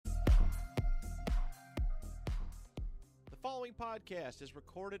following podcast is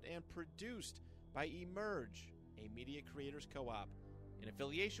recorded and produced by Emerge, a media creators co-op, in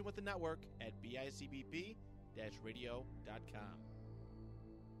affiliation with the network at bicbp-radio.com.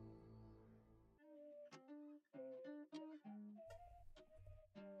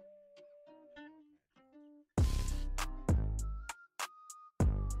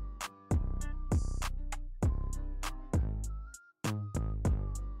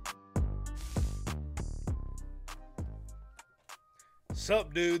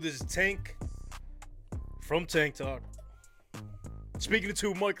 Sup, dude? This is Tank from Tank Talk. Speaking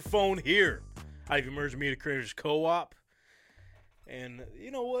to a microphone here. I have Emerge Media Creators Co-op. And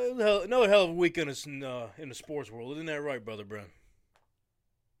you know what? Another hell of a week in the sports world. Isn't that right, Brother Brent?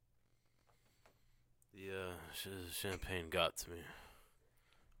 Yeah, champagne got to me.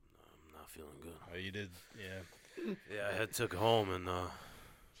 I'm not feeling good. Oh, you did? Yeah. Yeah, I took it home and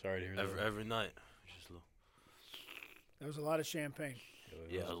Sorry to hear that. every night. Just a little. That was a lot of champagne.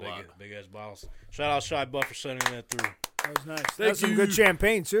 Yeah, a lot. Big ass bottles. Shout out Shy Buff for sending that through. That was nice. That was some good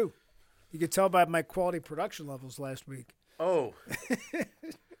champagne, too. You could tell by my quality production levels last week. Oh.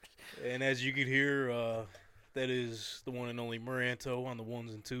 And as you could hear, that is the one and only Moranto on the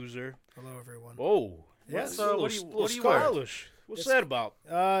ones and twos there. Hello, everyone. Whoa. Yes. What do you wear? stylish. What's that about?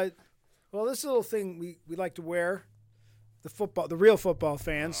 Well, this little thing we like to wear, the real football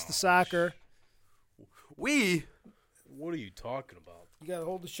fans, the soccer. What are you talking about? You got to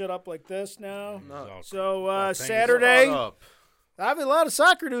hold the shit up like this now. No. So, Saturday, I have a lot of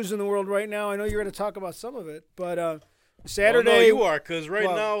soccer news in the world right now. I know you're going to talk about some of it, but Saturday. Oh, no, you are, because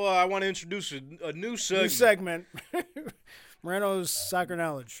now I want to introduce a new segment. New segment. Moreno's soccer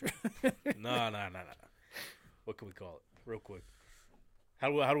knowledge. No. What can we call it? Real quick. How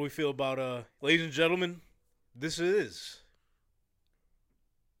do we feel about, ladies and gentlemen, this is.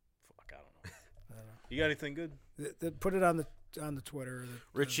 Fuck, I don't know. You got anything good? Put it on the Twitter.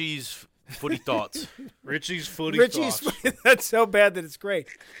 Richie's footy thoughts. Richie's footy Richie's thoughts. That's so bad that it's great.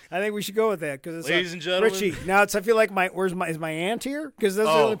 I think we should go with that because Ladies and gentlemen, Richie. Now I feel like is my aunt here? Because those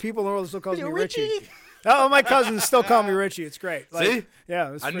are the only people in the world that still calls me Richie. Oh, my cousins still call me Richie. It's great. Like, See?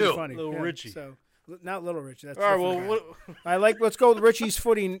 Yeah, it's pretty funny. Little Richie. So not little Richie. That's all right. Well, let's go with Richie's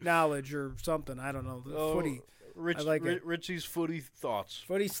footy knowledge or something. I don't know. Footy. I like it. Richie's footy thoughts.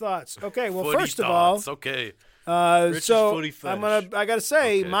 Footy's thoughts. Okay. Well, Footy first thoughts. of all, Okay. Richie's so footy I gotta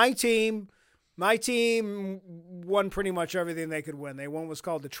say, Okay. my team won pretty much everything they could win. They won what's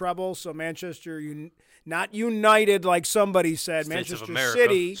called the treble. So Manchester, not United like somebody said. States of Manchester America.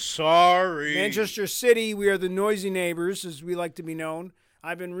 City. Sorry. Manchester City. We are the noisy neighbors, as we like to be known.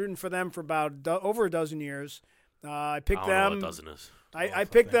 I've been rooting for them for about over a dozen years. I picked I them. don't know what dozen is. I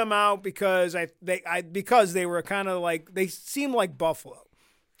picked them out because because they were kind of like they seemed like Buffalo.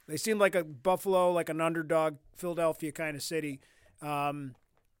 They seemed like a Buffalo, like an underdog Philadelphia kind of city, and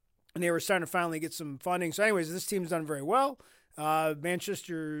they were starting to finally get some funding. So, anyways, this team's done very well.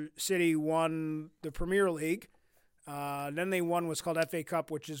 Manchester City won the Premier League. Then they won what's called FA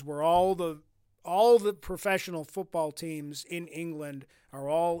Cup, which is where all the professional football teams in England are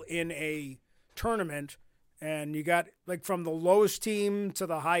all in a tournament. And you got, like, from the lowest team to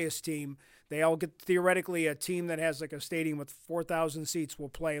the highest team, they all get, theoretically, a team that has, like, a stadium with 4,000 seats will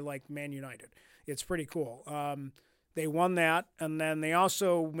play like Man United. It's pretty cool. They won that, and then they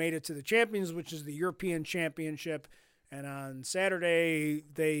also made it to the Champions, which is the European Championship. And on Saturday,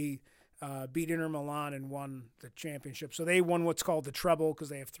 they beat Inter Milan and won the championship. So they won what's called the treble because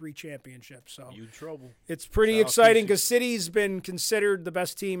they have 3 championships. So You trouble. it's pretty Shout out exciting PC. because City's been considered the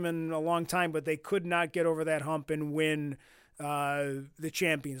best team in a long time, but they could not get over that hump and win the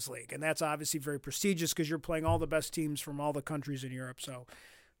Champions League. And that's obviously very prestigious because you're playing all the best teams from all the countries in Europe. So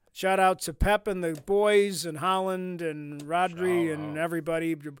shout out to Pep and the boys and Holland and Rodri and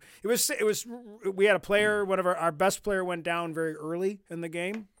everybody. It was we had a player, one of our best player went down very early in the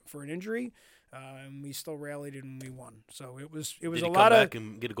game for an injury. And we still rallied and we won. So it was Did a he lot come of back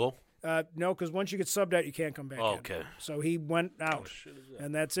and get a goal? no, because once you get subbed out, you can't come back. Oh, in. okay. So he went out,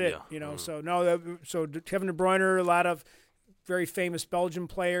 and that's it. Yeah. So so Kevin De Bruyne, a lot of very famous Belgian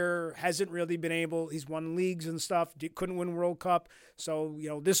player, hasn't really been able. He's won leagues and stuff. Couldn't win World Cup. So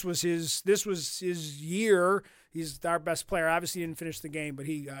this was his year. He's our best player. Obviously, he didn't finish the game, but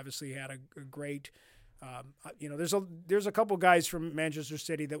he obviously had a great. There's a couple guys from Manchester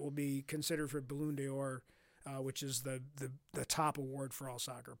City that will be considered for Ballon d'Or, which is the top award for all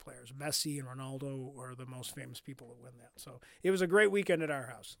soccer players. Messi and Ronaldo are the most famous people that win that. So it was a great weekend at our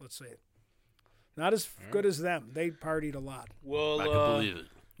house. Let's say it. Not as good as them. They partied a lot. Well, I can believe it.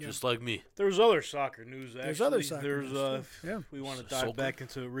 Just like me. There's other soccer news, actually. There's other soccer There's, news, too. Yeah. if we want to Soccer. dive back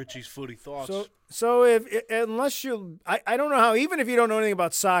into Richie's footy thoughts. So unless I don't know how, even if you don't know anything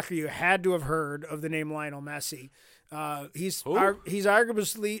about soccer, you had to have heard of the name Lionel Messi. He's Who? he's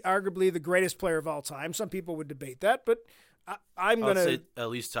arguably the greatest player of all time. Some people would debate that, but I'm I'd gonna say at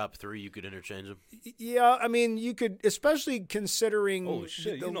least top 3. You could interchange them. yeah. I mean, you could, especially considering Holy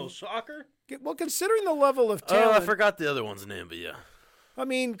shit, you know soccer? well, considering the level of Oh, talent. I forgot the other one's name, but yeah. I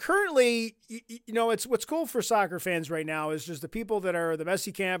mean, currently, it's what's cool for soccer fans right now is just the people that are the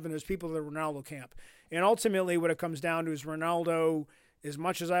Messi camp and there's people that are Ronaldo camp. And ultimately, what it comes down to is Ronaldo. As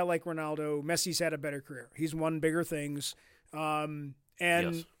much as I like Ronaldo, Messi's had a better career. He's won bigger things.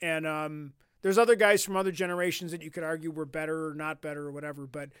 There's other guys from other generations that you could argue were better or not better or whatever.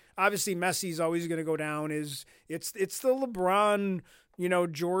 But obviously, Messi's always going to go down. It's the LeBron,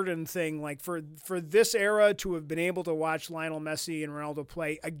 Jordan thing. Like for this era to have been able to watch Lionel Messi and Ronaldo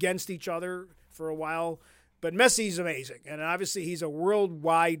play against each other for a while. But Messi's amazing. And obviously he's a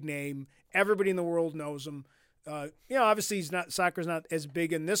worldwide name. Everybody in the world knows him. Obviously soccer's not as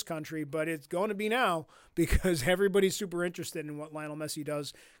big in this country, but it's going to be now because everybody's super interested in what Lionel Messi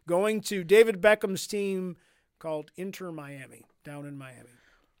does. Going to David Beckham's team called Inter Miami down in Miami.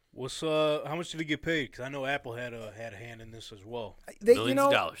 What's how much did he get paid? Because I know Apple had a hand in this as well. Millions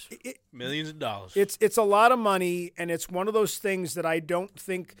of dollars. Millions of dollars. It's a lot of money, and it's one of those things that I don't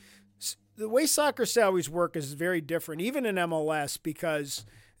think the way soccer salaries work is very different, even in MLS, because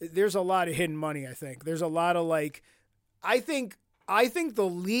there's a lot of hidden money. I think there's a lot of I think the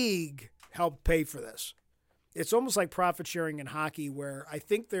league helped pay for this. It's almost like profit sharing in hockey, where I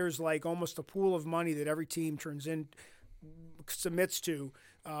think there's almost a pool of money that every team submits to.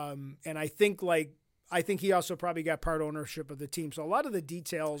 And I think he also probably got part ownership of the team. So a lot of the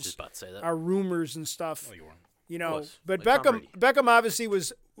details Just about to say that. are rumors and stuff. Oh, you weren't. But like Tom Beckham obviously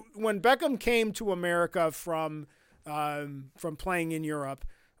was when Beckham came to America from playing in Europe.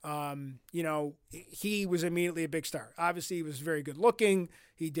 He was immediately a big star. Obviously, he was very good looking.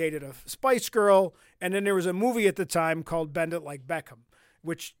 He dated a Spice Girl, and then there was a movie at the time called Bend It Like Beckham,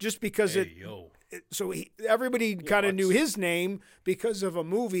 which just because everybody kind of knew his name because of a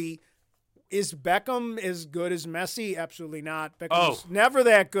movie. Is Beckham as good as Messi? Absolutely not. Beckham's never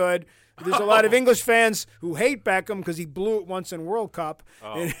that good. There's a lot of English fans who hate Beckham because he blew it once in World Cup.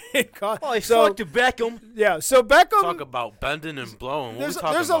 He fucked to Beckham. Yeah, so Beckham. Talk about bending and blowing. What There's we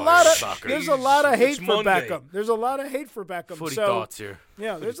talking a about lot here, of soccer? there's a lot of hate It's for Monday. Beckham. There's a lot of hate for Beckham. Footy so, thoughts here.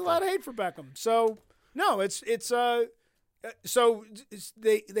 Yeah, there's a lot of hate for Beckham. So no,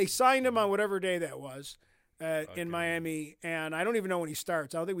 they signed him on whatever day that was in Miami, and I don't even know when he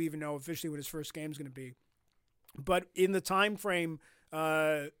starts. I don't think we even know officially what his first game's going to be. But in the time frame,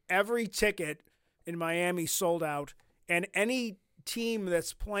 every ticket in Miami sold out, and any team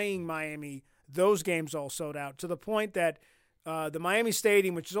that's playing Miami, those games all sold out to the point that the Miami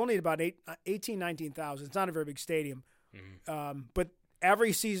Stadium, which is only about 19,000, it's not a very big stadium, but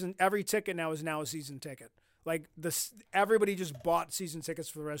every ticket now is a season ticket. Everybody just bought season tickets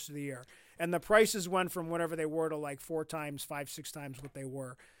for the rest of the year, and the prices went from whatever they were to 4 times, 5, 6 times what they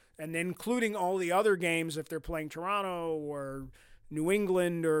were, and including all the other games if they're playing Toronto or New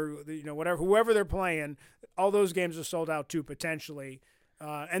England or whoever they're playing, all those games are sold out too potentially.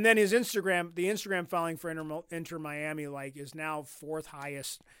 And then the Instagram following for Inter Miami is now 4th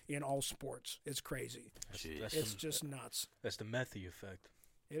highest in all sports. It's crazy. It's just nuts. That's the Messi effect.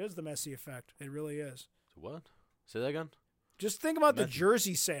 It is the Messi effect. It really is. What? Say that again? Just think about the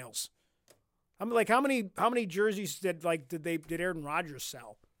jersey sales. I mean, how many jerseys did Aaron Rodgers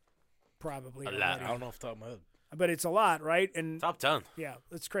sell? Probably A lot. already. I don't know off the top of my head. But it's a lot, right? And Top 10. yeah,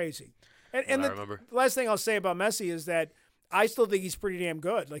 it's crazy. And I the remember. last thing I'll say about Messi is that I still think he's pretty damn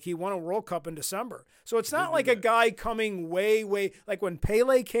good. He won a World Cup in December. So it's not like a guy coming way, like when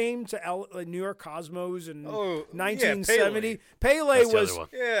Pele came to New York Cosmos in 1970. Pele That's the was other one.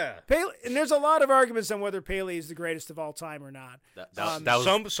 Yeah. Pele, and there's a lot of arguments on whether Pele is the greatest of all time or not. That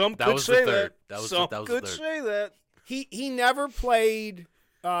was Some that could was say the third. that. That was Some the could third. say that. He never played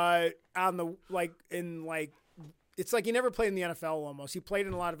on the it's like he never played in the NFL almost. He played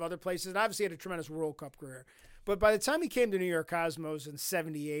in a lot of other places and obviously had a tremendous World Cup career. But by the time he came to New York Cosmos in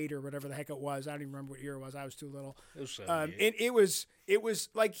 78 or whatever the heck it was, I don't even remember what year it was. I was too little. It was 78. And it was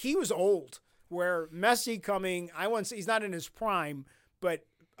like he was old. Where Messi coming, I wouldn't say he's not in his prime, but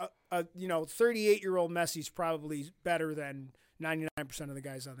 38-year-old Messi's probably better than 99% of the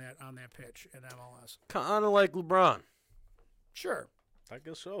guys on that pitch in MLS. Kind of like LeBron. Sure. I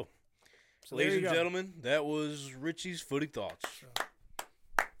guess so. So there Ladies you and go. gentlemen, that was Richie's Footy Thoughts.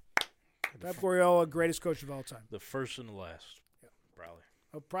 Pep Guardiola, greatest coach of all time. The first and the last. Yeah. Probably.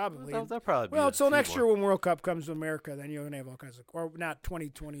 Probably. That'll probably be Well, a until few next more. year when World Cup comes to America, then you're going to have all kinds of, or not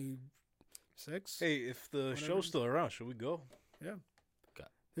 2026. Hey, if the show's still around, should we go? Yeah. God.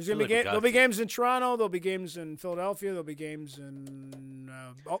 There's Feel gonna be like we there'll got be to. games in Toronto. There'll be games in Philadelphia. There'll be games in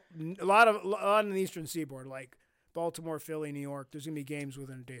a lot on the Eastern Seaboard, like Baltimore, Philly, New York. There's gonna be games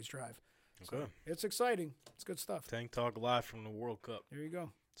within a day's drive. So Okay. it's exciting. It's good stuff. Tank Talk live from the World Cup. There you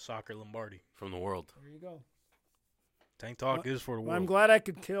go. Soccer Lombardi. From the world. There you go. Tank Talk is for the Well, world. I'm glad I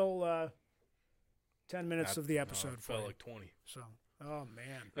could kill 10 minutes of the No, episode it for felt you. like 20. So, oh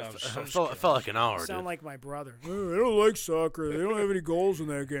man. No, I'm just It kidding. felt like an hour, You sound dude. like my brother. Oh, I don't like soccer. They don't have any goals in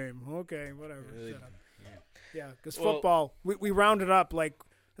that game. Okay, whatever. Really? Shut up. Yeah, because Well- football, we round it up like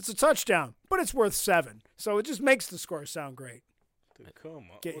it's a touchdown, but it's worth 7. So it just makes the score sound great. Dude, come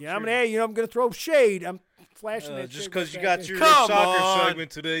on. Get, What's yeah, I'm your- going to throw shade. I'm flashing that just shade because you back got in. your Come soccer on.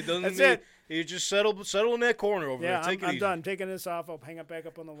 segment today doesn't That's mean it. you just settle in that corner over Yeah, there. Take it I'm easy. done. Taking this off. I'll hang it back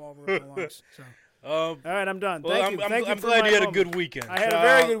up on the wall where it belongs. So. Um, All right, I'm done. well, Thank you. Thank you I'm for glad my you had a moment. good weekend. I had a Shout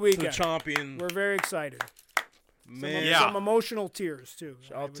very out good to weekend. the champion. We're very excited. Man, Yeah. Some emotional tears, too.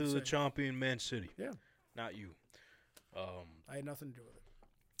 Shout I out to would the say. champion Man City. Yeah. Not you. I had nothing to do with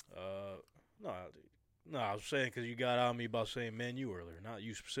it. No, I was saying because you got on me about saying Man U earlier, not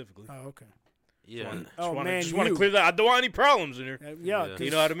you specifically. Oh, okay. Yeah. Just want to clear that. I don't want any problems in here. Yeah, Yeah. 'cause-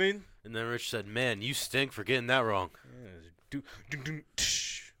 You know what I mean? And then Rich said, "Man, you stink for getting that wrong."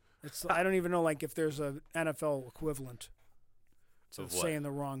 It's I don't even know like if there's a NFL equivalent to Of what? saying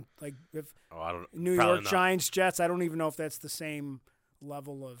the wrong like if Oh, I don't. New probably York not. Giants Jets. I don't even know if that's the same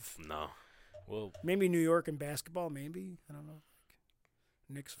level of No. Well, maybe New York in basketball. Maybe I don't know.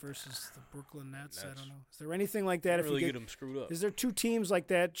 Knicks versus the Brooklyn Nets. I don't know. Is there anything like that? can't If really you get get, them screwed up. is there 2 teams like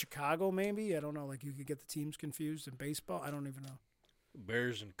that? Chicago, maybe. I don't know. Like you could get the teams confused in baseball. I don't even know.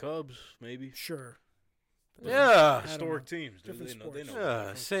 Bears and Cubs, maybe. Sure. Yeah. Historic teams. Dude. Different They know sports. the Yeah.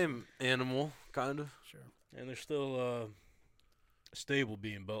 difference. Same animal, kind of. Sure. And there's still a stable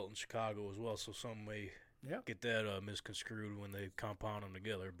being built in Chicago as well, so some may Yeah. get that misconstrued when they compound them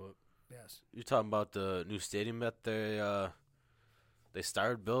together. But Yes. You're talking about the new stadium that they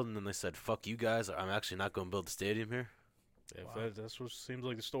started building, and they said, "Fuck you guys! I'm actually not going to build the stadium here." if Wow. that's what seems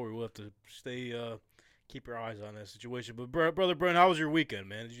like the story. We'll have to stay, keep your eyes on that situation. But brother Brent, how was your weekend,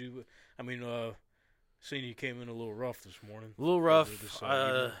 man? Did you? I mean, seeing you came in a little rough this morning. A little This, rough.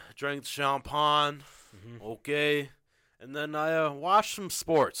 evening. Drank champagne. Mhm. Okay. And then I watched some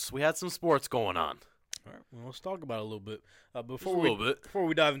sports. We had some sports going on. All right, well, let's talk about it a little bit. Just Before a little bit. Before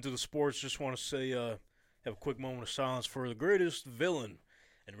we dive into the sports, just want to say, have a quick moment of silence for the greatest villain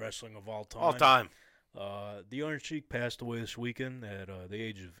in wrestling of all time. All time. The Iron Sheik passed away this weekend at the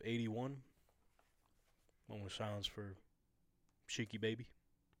age of 81. Moment of silence for Sheiky baby.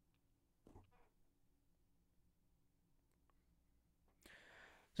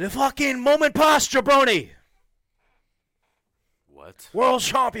 The fucking moment pass, jabroni! What? World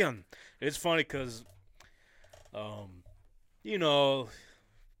champion! It's funny because, you know,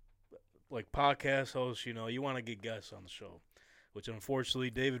 like podcast hosts, you know, you want to get guests on the show. Which, unfortunately,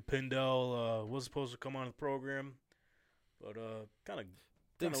 David Pindell was supposed to come on the program. But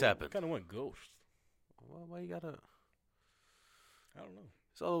Things happen. Kind of went ghost. Well, why you gotta? I don't know.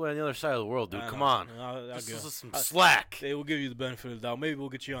 It's all the way on the other side of the world, dude. I Come know. on. I'll This go. is some slack. They will give you the benefit of the doubt. Maybe we'll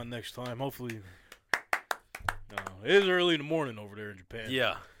get you on next time. Hopefully. It is early in the morning over there in Japan.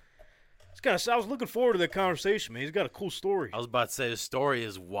 Yeah. It's kind of. I was looking forward to that conversation, man. He's got a cool story. I was about to say the story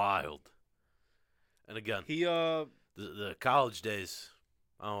is wild. And again, He the college days.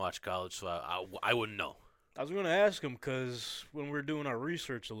 I don't watch college, so I wouldn't know. I was going to ask him because when we were doing our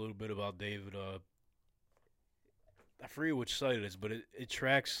research a little bit about David, I forget which site it is, but it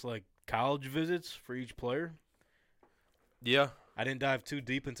tracks like college visits for each player. Yeah. I didn't dive too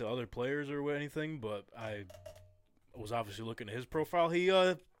deep into other players or anything, but I was obviously looking at his profile. He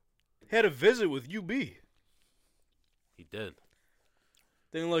had a visit with UB. He did.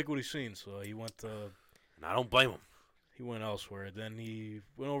 Didn't like what he seen, so he went And I don't blame him. he went elsewhere. Then he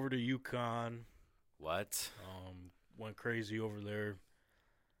went over to UConn. What? Went crazy over there.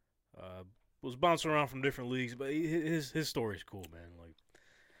 Was bouncing around from different leagues, but his story's cool, man. Like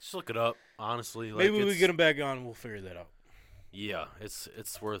Just look it up, honestly. Like, maybe we it's- get him back on and we'll figure that out. Yeah, it's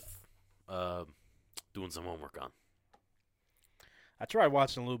worth doing some homework on. I tried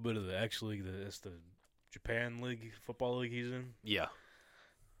watching a little bit of the X League. That's the Japan League, football league he's in. Yeah.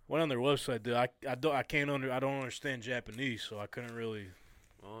 Went on their website. Dude, I don't understand Japanese, so I couldn't really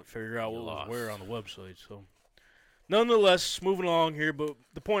Well, figure out you what was lost. where on the website. So, nonetheless, moving along here. But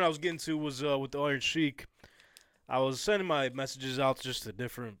the point I was getting to was with the Iron Sheik. I was sending my messages out just to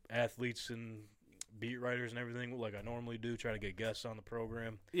different athletes in beat writers and everything like I normally do, try to get guests on the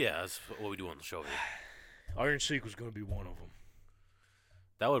program. Yeah, that's what we do on the show here. Iron Sheik was going to be one of them.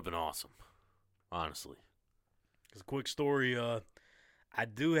 That would have been awesome, honestly. Because a quick story, I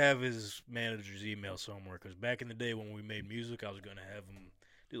do have his manager's email somewhere. Because back in the day when we made music, I was going to have him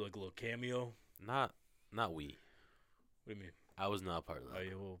do like a little cameo. Not we. What do you mean? I was not part of Oh, that.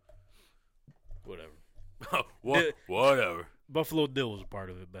 yeah, well, whatever. Whatever. Buffalo Dill was a part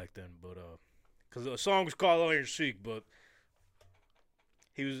of it back then, but because the song was called Iron Sheik, but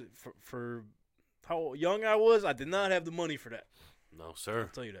he was for how young I was, I did not have the money for that. No, sir. I'll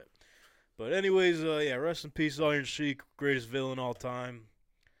tell you that. But anyways, yeah, rest in peace, Iron Sheik, greatest villain all time.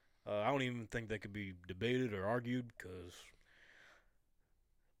 I don't even think that could be debated or argued because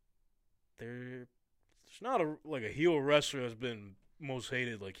there's not a heel wrestler that's been most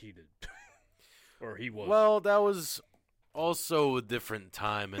hated like he did. Or he was. Well, that was also a different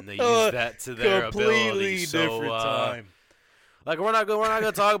time, and they used that to their completely ability. So, different time. Like we're not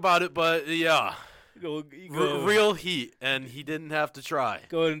gonna talk about it, but yeah, Go, real heat, and he didn't have to try.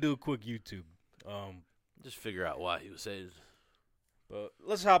 Go ahead and do a quick YouTube. Just figure out why he was saying. But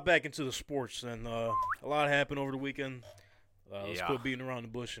let's hop back into the sports. And a lot happened over the weekend. Let's Yeah. quit beating around the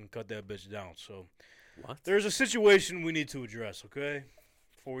bush and cut that bitch down. So What? there's a situation we need to address, okay?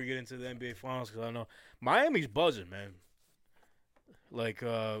 Before we get into the NBA Finals, because I know Miami's buzzing, man. Like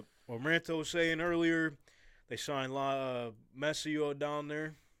what Maranto was saying earlier, they signed Messi down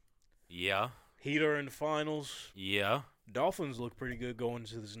there. Yeah, Heat are in the finals. yeah. Dolphins look pretty good going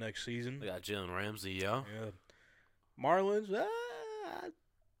into this next season. They got Jalen Ramsey. Yeah, Yeah. Marlins, I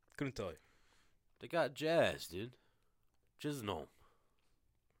couldn't tell you. they got Jazz, dude. Just know him.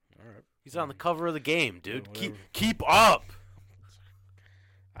 All right. He's on the cover of the game, dude. Yeah, whatever. Keep up.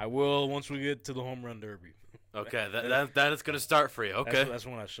 I will once we get to the home run derby. Okay, that is gonna start for you. Okay. That's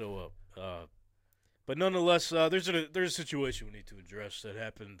when I show up. But nonetheless, there's a situation we need to address that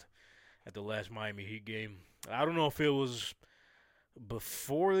happened at the last Miami Heat game. I don't know if it was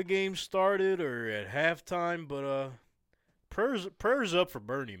before the game started or at halftime, but prayers up for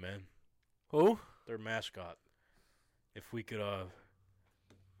Bernie, man. Who? Their mascot. If we could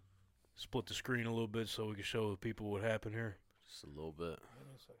split the screen a little bit so we could show the people what happened here. Just a little bit.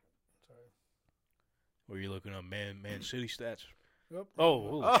 Or you looking up Man City stats? Yep. Oh,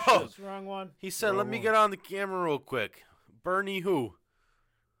 holy Oh. shit. That's the wrong one. He said, "Let me Wrong get on the camera real quick." Bernie, who?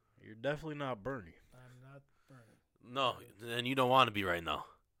 You're definitely not Bernie. I'm not burning. No, and you don't want to be right now.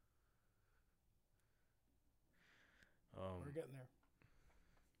 We're getting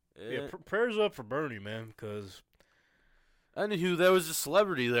there. Yeah, prayers up for Bernie, man, because Anywho, there was a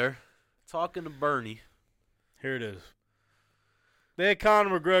celebrity there talking to Bernie. here it is. They had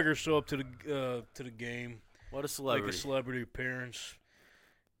Conor McGregor show up to the game, What a celebrity! make a celebrity appearance.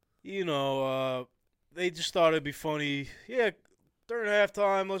 You know, they just thought it'd be funny. Yeah, during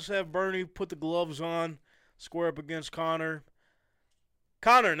halftime, let's have Bernie put the gloves on, square up against Conor.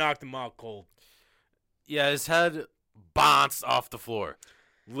 Conor knocked him out cold. Yeah, his head bounced off the floor,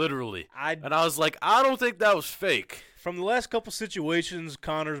 literally. I And I was like, I don't think that was fake. From the last couple situations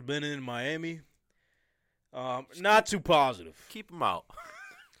Connor's been in Miami, not too positive. Keep him out.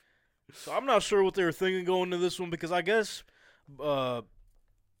 So I'm not sure what they were thinking going into this one because I guess I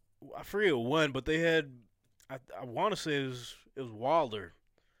forget when, but they had I want to say it was Wilder,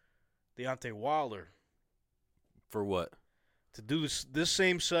 Deontay Wilder, For what? to do this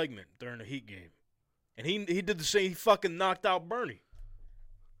same segment during the Heat game, and he did the same. He fucking knocked out Bernie.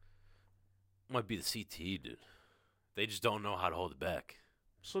 Might be the CTE, dude. They just don't know how to hold it back.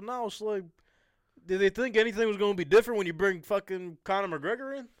 So now it's like, did they think anything was going to be different when you bring fucking Conor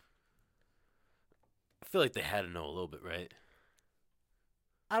McGregor in? I feel like they had to know a little bit, right?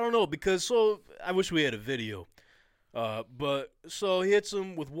 I don't know because I wish we had a video. But so he hits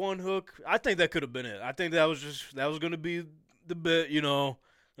him with one hook. I think that could have been it. I think that was going to be the bit, you know.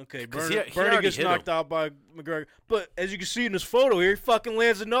 Okay, 'Cause Bernie he already gets hit knocked him. out by McGregor. But as you can see in this photo here, he fucking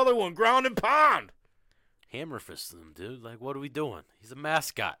lands another one, ground and pound. Hammer fisted him, dude. Like, what are we doing? He's a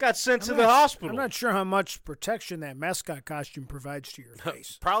mascot. Got sent to I'm the not- hospital. I'm not sure how much protection that mascot costume provides to your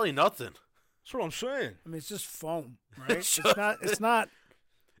face. Probably nothing. That's what I'm saying. I mean, it's just foam, right? it's Shut not. It's not.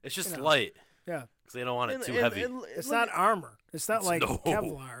 It's just You know. light. Yeah. Because they don't want it And- too and- heavy. and It's look not armor. It's not like No.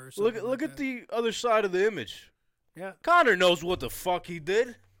 Kevlar or something. Look like at that. the other side of the image. Yeah. Connor knows what the fuck he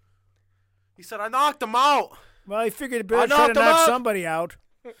did. He said, I knocked him out. Well, he figured he I better try to knocked him knock out. somebody out.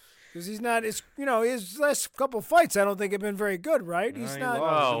 Because he's not. It's his last couple fights. I don't think have been very good. Right? He's He not.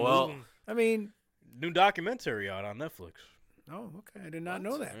 lost. Oh, well. I mean. New documentary out on Netflix. Oh, okay. I did not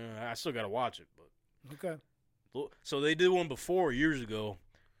know that. I still got to watch it, but Okay. so they did one before years ago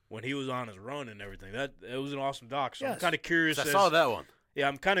when he was on his run and everything. That it was an awesome doc. So I'm Yes. kind of curious. I saw that one. Yeah,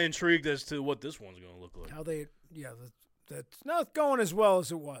 I'm kind of intrigued as to what this one's going to look like. How they, that's not going as well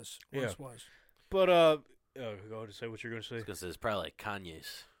as it was. Yeah. Once was. But go ahead and say what you're going to say. I was gonna say it's probably like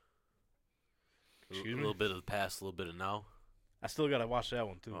Kanye's. Excuse A me? little bit of the past, a little bit of now. I still got to watch that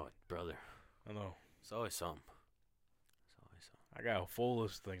one too. Oh, brother, I know. it's always something. It's always something. I got a full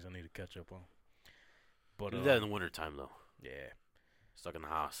list of things I need to catch up on. But Do that in the wintertime though. yeah, Stuck in the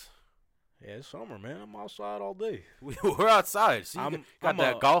house. yeah, it's summer, man. I'm outside all day. We're outside. See, I'm- got I'm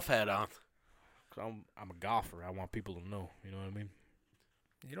that a- golf hat on. 'Cause I'm a golfer. I want people to know. You know what I mean?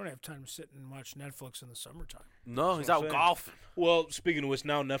 You don't have time to sit and watch Netflix in the summertime. No, he's what I'm out saying. golfing. Well, speaking of which,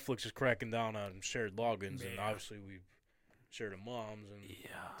 now Netflix is cracking down on shared logins, and Yeah. obviously we've shared the moms, and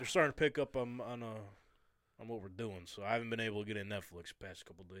Yeah. they're starting to pick up on what we're doing. So I haven't been able to get in Netflix the past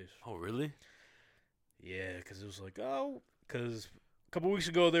couple days. Oh, really? Yeah, because it was like, because a couple weeks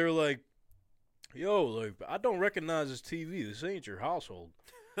ago they were like, yo, like, I don't recognize this TV. This ain't your household.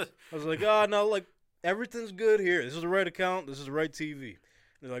 I was like, no, like, everything's good here. This is the right account. This is the right TV.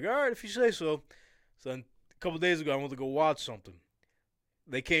 And they're like, all right, if you say so. So then a couple days ago, I went to go watch something.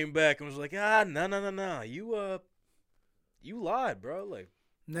 They came back and was like, no. You lied, bro. Like,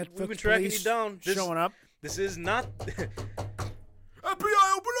 Netflix we've been tracking you police down. showing up. This is not.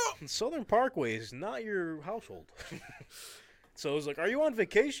 FBI, open up! Southern Parkway is not your household. So I was like, are you on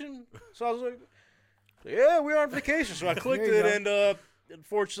vacation? So I was like, yeah, we're on vacation. So I clicked There you it, go. and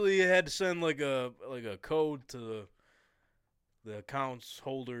unfortunately, I had to send like a code to the account's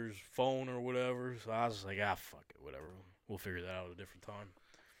holder's phone or whatever. So I was like, fuck it, whatever. We'll figure that out at a different time.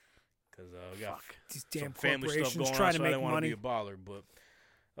 Because we got These some damn family stuff corporations going trying on, to so I make didn't want to money. be a bother.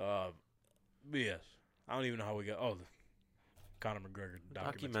 But yes, I don't even know how we got. Oh, the Conor McGregor documentary. I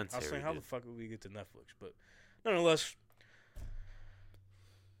was Documentary, saying, how the dude. fuck would we get to Netflix? But nonetheless,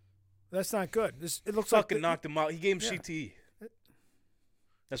 That's not good. It looks fucking like knocked him out. He gave him Yeah. CTE.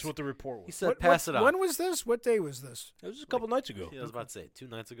 That's what the report He was. said, pass it on. When was this? What day was this? It was just a couple nights ago. Yeah, I was about to say 2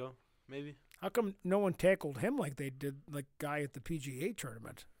 nights ago, maybe. How come no one tackled him like they did, like guy at the PGA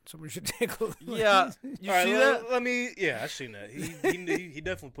tournament? Someone should tackle him. Yeah, you All right, see well, that? let me. Yeah, I seen that. He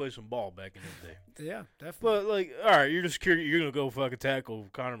definitely played some ball back in the day. Yeah, definitely. But like, all right, you're just curious. You're gonna go fucking tackle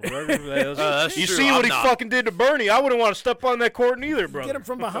Conor McGregor? That's you true, see what I'm he not. fucking did to Bernie? I wouldn't want to step on that court neither, brother. Get him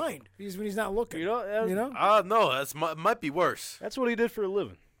from behind. When he's not looking. You know, You know? No, that's might be worse. that's what he did for a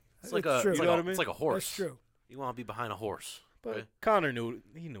living. It's like That's a, true. it's You like know a, what I mean? it's like a horse. That's true. You want to be behind a horse. But right? Connor knew.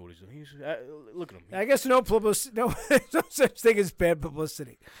 He knew what he's doing. Look at him. I guess no publicity, no such thing as bad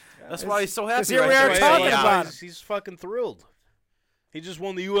publicity. That's why he's so happy. here right we are there. talking Yeah. about him. He's fucking thrilled. He just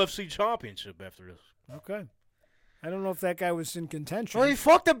won the UFC championship after this. Okay. I don't know if that guy was in contention. Well,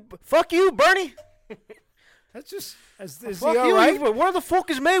 fuck you, Bernie. That's just is he Fuck all you. right? Where the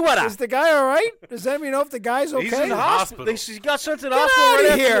fuck is Mayweather? Is the guy all right? Does that mean if the guy's okay? He's in the hospital. hospital. He got sent to the Get hospital out right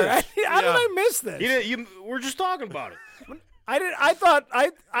of after here! this. How did I miss this? We're just talking about it. I didn't. I thought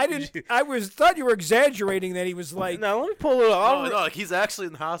I didn't. Thought you were exaggerating that he was like. Now let me pull it up. No, like he's actually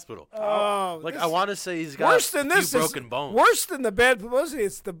in the hospital. Oh, Like this- I want to say he's got worse than a few this. broken bones. Worse than the bad publicity.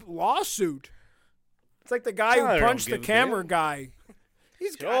 It's the lawsuit. It's like the guy I who don't punched the give a camera damn. guy.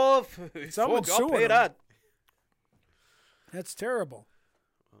 He's got, Oh, Someone's I'll suing pay him. that. that's terrible.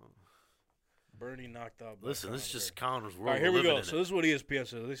 Bernie knocked out. by Listen, this is Conor just McGregor. Connor's world. All right, here we living go. in So it. this is what ESPN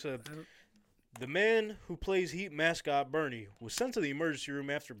says. They said the man who plays Heat mascot Bernie was sent to the emergency room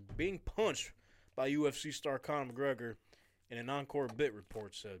after being punched by UFC star Conor McGregor. In an encore bit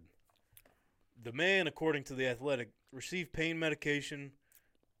report said the man, according to the Athletic, received pain medication.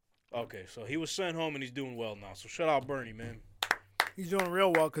 Okay, so he was sent home and he's doing well now. So shout out Bernie, man. He's doing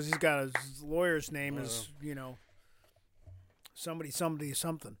real well because he's got his lawyer's name is somebody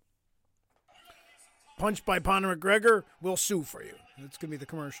something. Punched by Conor McGregor, we'll sue for you. That's gonna be the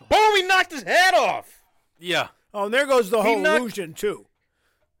commercial. Boom! He knocked his head off. Yeah. Oh, and there goes the whole knocked- illusion too.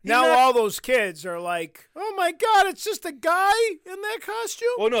 he Now knocked- all those kids are like, "Oh my God, it's just a guy in that costume."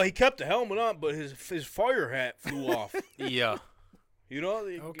 Well, no, he kept the helmet on, but his fire hat flew off. Yeah. You know?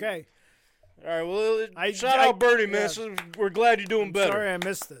 Okay, All right, well, I- shout I- out Bernie, man. yeah. So we're glad you're doing better. sorry I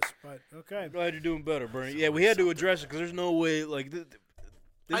missed this, but okay. Glad you're doing better, Bernie. Yeah, we had to address it because there's no way. Like,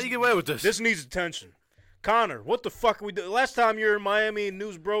 How do you get away with this? This needs attention. Connor, what the fuck are we doing? Last time you were in Miami and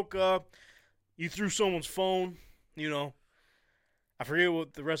news broke, you threw someone's phone. You know, I forget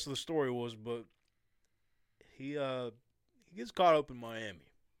what the rest of the story was, but he gets caught up in Miami.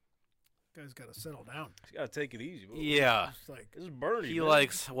 Guy's got to settle down. He's got to take it easy. Yeah. It's like This is Bernie. He man.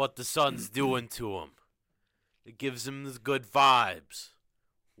 likes what the sun's doing to him. It gives him the good vibes.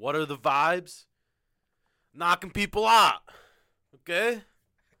 What are the vibes? Knocking people out. Okay?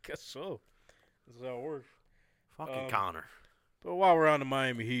 Guess so. That's how it works. Fucking Connor. But while we're on the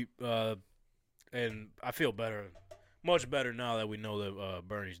Miami Heat, and I feel better, much better now that we know that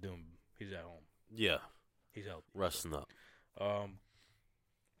Bernie's doing. He's at home. Yeah, He's healthy. resting up.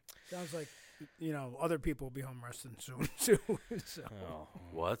 Sounds like, other people will be home resting soon, too. So. Oh,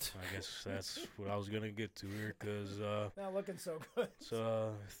 What? I guess that's what I was going to get to here because Not looking so good. it's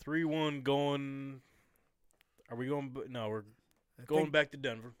 3-1 going. Are we going? No, we're I going think- back to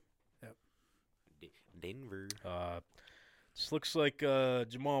Denver. Denver. This looks like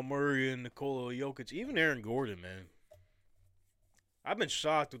Jamal Murray and Nikola Jokic, even Aaron Gordon, man. I've been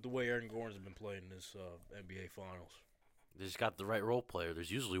shocked with the way Aaron Gordon's been playing this NBA Finals. They just got the right role player. There's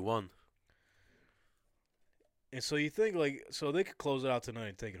usually one. And so you think, so they could close it out tonight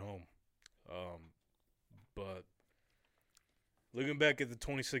and take it home. But looking back at the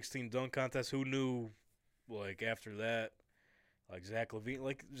 2016 dunk contest, who knew, after that, Zach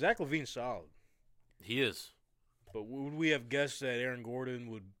LaVine's solid. He is. But would we have guessed that Aaron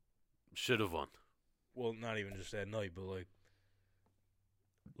Gordon would, Should have won. well, not even just that night, but,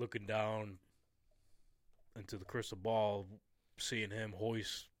 looking down into the crystal ball, seeing him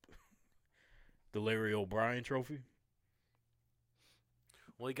hoist the Larry O'Brien trophy?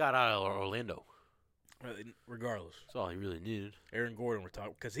 Well, he got out of Orlando. Regardless. That's all he really needed. Aaron Gordon, we're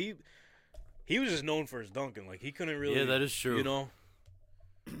talking, because he was just known for his dunking. He couldn't really. Yeah, that is true.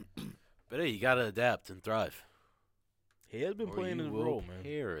 But hey, you gotta adapt and thrive. He has been or playing you his will role, man.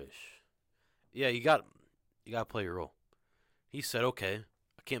 perish. Yeah, you got to play your role. He said, "Okay,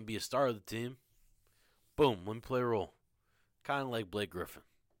 I can't be a star of the team. Boom, let me play a role." Kind of like Blake Griffin.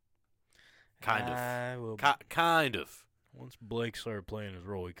 Kind of. Well, Kind of. once Blake started playing his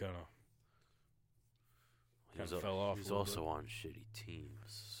role, he kind of fell off. He's a little also bit. on shitty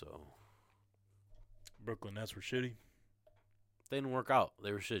teams, so Brooklyn Nets were shitty. they didn't work out.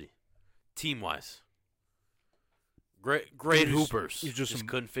 They were shitty, team wise. Great He's- hoopers. he's just some-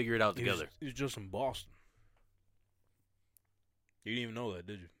 couldn't figure it out together. He's just in Boston. You didn't even know that,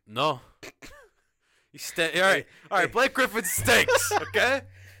 did you? No. All right. Blake Griffin stinks. Okay,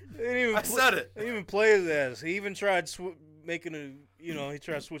 They didn't even I said it. They didn't even play his ass. He even tried making he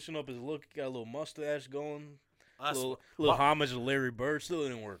tried switching up his look. He got a little mustache going. A little homage to Larry Bird. Still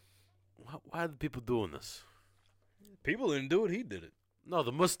didn't work. Why are the people doing this? People didn't do it. He did it. No,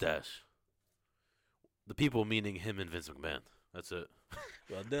 the mustache. The people meaning him and Vince McMahon. That's it.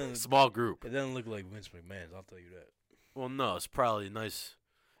 Well, then Small group. it doesn't look like Vince McMahon's. I'll tell you that. Well, no, it's probably nice.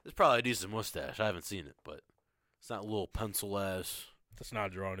 It's probably a decent mustache. I haven't seen it, but it's not a little pencil ass, That's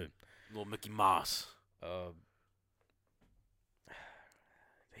not drawn in. little Mickey Mouse.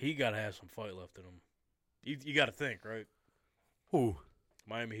 He got to have some fight left in him. You got to think, right? Who?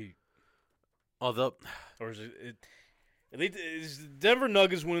 Miami Heat. Oh, Or is is the Denver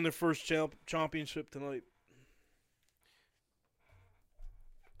Nuggets winning their first championship tonight?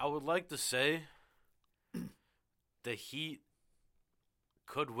 I would like to say the Heat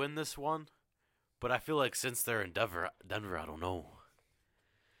could win this one, but I feel like since they're in Denver, I don't know.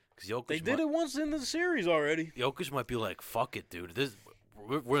 Because Jokic They did it once in the series already. Jokic might be like, "Fuck it, dude.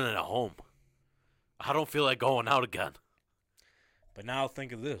 We're winning at home. I don't feel like going out again." But now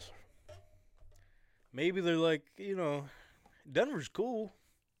think of this. Maybe they're like, Denver's cool.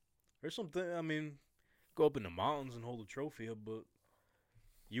 There's something, go up in the mountains and hold a trophy up, but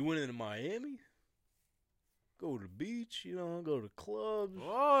you went into Miami? Go to the beach, go to the clubs.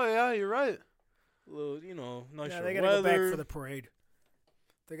 Oh yeah, you're right. A little, nicer Yeah, they got to weather. go back for the parade.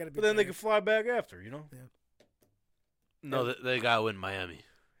 They got to be. But then they back. can fly back after, No, they gotta win Miami.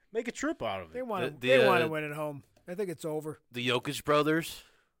 Make a trip out of it. They want The- to. They want the, to win at home. I think it's over. The Jokic brothers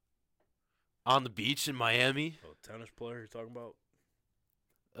on the beach in Miami. Oh, tennis player you're talking about?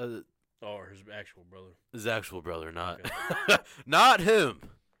 Oh, Or his actual brother. his actual brother, not him.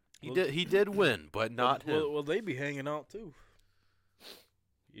 He did win, but not him. Will they be hanging out too?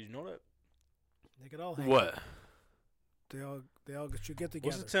 You know that? They could all hang. What? They all should get together.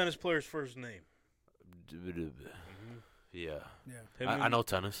 What's the tennis player's first name? Yeah, Yeah. I know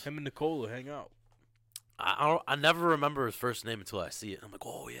tennis. Him and Nikola hang out. I never remember his first name until I see it. I'm like,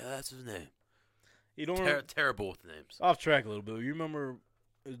 oh yeah, that's his name. You don't Terrible with names. off track a little bit. You remember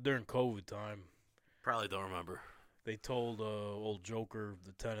it was during COVID time. Probably don't remember. They told old Joker,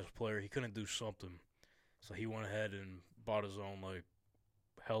 the tennis player, he couldn't do something, so he went ahead and bought his own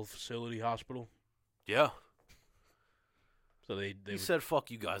health facility hospital. Yeah. So they He said,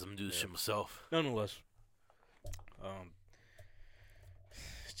 "Fuck you guys, I'm gonna do this Yeah. shit myself." nonetheless,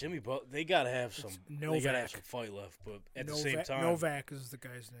 Jimmy Butler, they gotta have some. They gotta have Novak. some fight left, but at the same time, Novak is the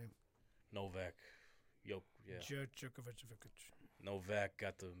guy's name. Novak, yeah. Djokovic. Novak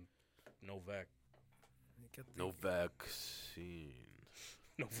got the Novak. No vaccine.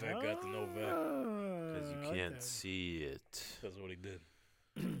 Novak got the Novak. Because you can't see it. That's what he did.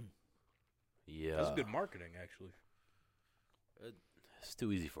 Yeah. That's good marketing, actually. It's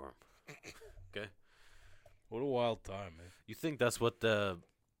too easy for him. Okay. What a wild time, man. You think that's what the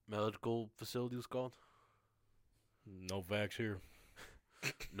medical facility was called? Novak's here.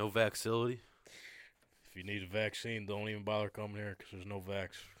 No vacility? If you need a vaccine, don't even bother coming here because there's no vax.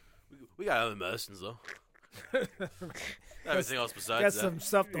 We got other medicines, though. Everything else besides Got that. some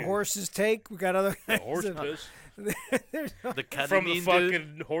stuff the horses take. We got other The horse kinds of- piss. There's no- The ketamine, From the dude.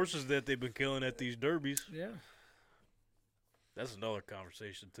 fucking horses that they've been killing at these derbies. yeah. That's another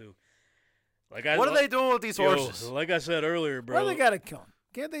conversation, too. Like What are they doing with these horses? Like I said earlier, bro. Why they gotta kill him?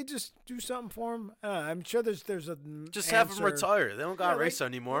 Can't they just do something for him? I'm sure there's a Just have them answer. retire. They don't got Yeah, to race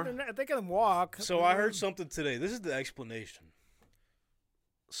anymore. They can walk. So I heard something today. This is the explanation.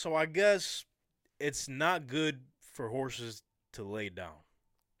 So I guess it's not good for horses to lay down.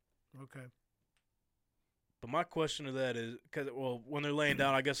 Okay. But my question to that is, well, when they're laying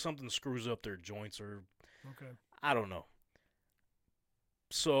down, I guess something screws up their joints or Okay. I don't know.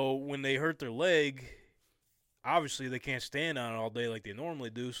 So when they hurt their leg, obviously they can't stand on it all day like they normally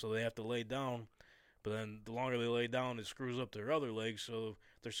do, so they have to lay down. But then the longer they lay down, it screws up their other leg, so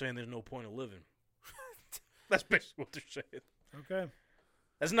they're saying there's no point of living. That's basically what they're saying. Okay.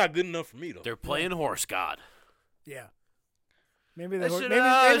 That's not good enough for me, though. They're playing horse god. Yeah. Maybe That that should- maybe it's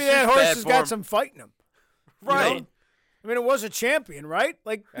that just horse bad has for got him. some fight in him. Right. You know? I mean, it was a champion, right?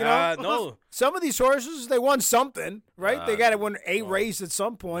 Like, you know, No. some of these horses, they won something, right? They got to win a no. race at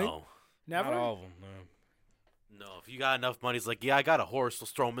some point. No. Never? Not all of them, no. No, if you got enough money, it's like, yeah, I got a horse.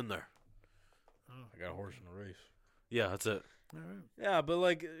 Let's throw him in there. I got a horse in the race. Yeah, that's it. All right. Yeah, but,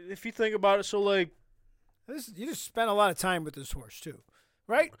 like, if you think about it, so, like, You just spent a lot of time with this horse, too,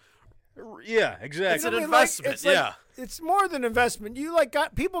 right? yeah, It's exactly. an I mean, investment, it's like- yeah. It's more than investment. You,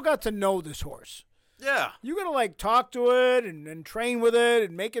 people got to know this horse. Yeah. You got to, talk to it and train with it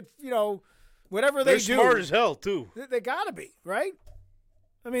and make it, whatever They're they do. smart as hell, too. They got to be, right?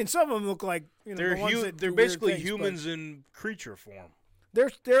 I mean, some of them look like They're the ones that they're do weird basically things, but humans in creature form.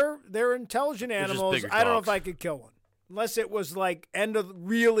 They're intelligent just animals. bigger I don't know dogs. if I could kill one, unless it was like end of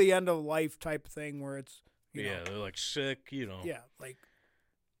life type thing where it's you Yeah, know, they're, like, sick, yeah, like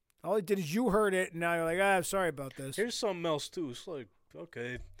all it did is you heard it and now you're like, I'm sorry about this. Here's something else, too. It's like,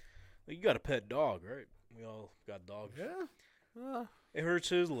 okay, you got a pet dog, right? We all got dogs. Yeah, It hurts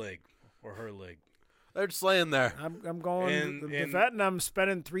his leg or her leg. They're just laying there. I'm going And- to the and- vet and I'm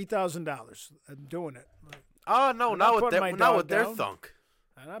spending $3,000. I'm doing it. Oh, no, I'm not not with putting my not dog with their down. thunk.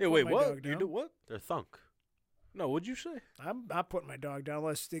 I'm not Yeah, putting wait, my what? dog You down. do what? Their thunk. No, what'd you say? I'm not putting my dog down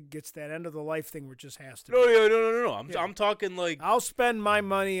unless it gets that end of the life thing where it just has to. No, be. yeah, no. I'm, Yeah. I'm talking like I'll spend my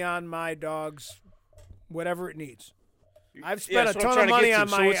money on my dogs, whatever it needs. I've yeah, spent that's a what I'm ton of trying to money get to. on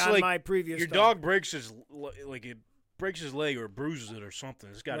So my it's like my previous. your dog breaks his it breaks his leg or bruises it or something.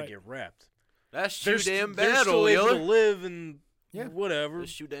 It's got to Right. get wrapped. That's too damn they're bad, still able to O'Wheeler. live and Yeah. whatever.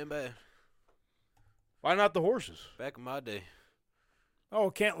 That's too damn bad. Why not the horses? Back in my day. Oh,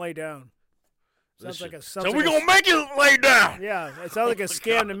 can't lay down. Sounds Listen. like a. So sounds we like gonna make you lay down. Yeah, it sounds like a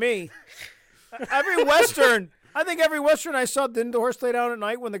scam to me. Every Western, I think every Western I saw, didn't the horse lay down at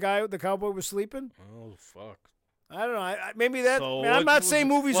night when the cowboy was sleeping? Oh fuck. I don't know. Maybe that. So I'm what- not saying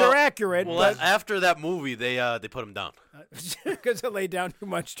movies Well- are accurate, Well, but after that movie, they put him down. because it laid down too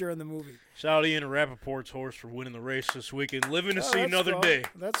much during the movie. Shout out Ian Rappaport's horse for winning the race this weekend. Living to Oh, see that's another cool. day.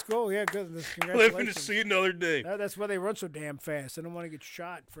 That's cool. Yeah, good. Living to Congratulations. see another day. That's why they run so damn fast. They don't want to get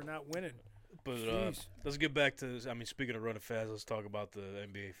shot for not winning. But Jeez. let's get back to. Speaking of running fast, let's talk about the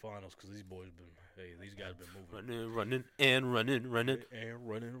NBA Finals because these boys been. Hey, these guys been moving Running, and running.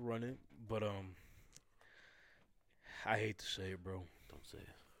 and running. But I hate to say it, bro. Don't say it.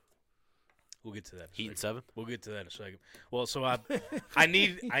 We'll get to that. In a Heat in second. 7? We'll get to that in a second. Well, so I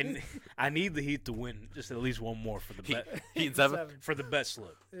need the Heat to win just at least one more for the Heat, bet Heat in 7? for the bet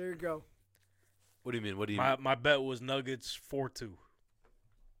slip. There you go. What do you mean? What do you mean? My bet was Nuggets 4-2.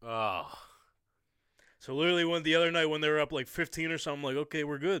 Oh. So literally, when the other night when they were up like 15 or something, I'm like, okay,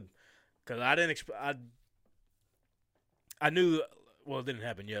 we're good, because I didn't expect. I knew. Well, it didn't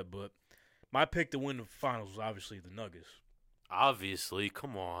happen yet, but my pick to win the finals was obviously the Nuggets. Obviously.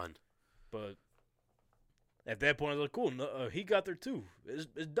 Come on. But at that point, I was like, cool, he got there too. It's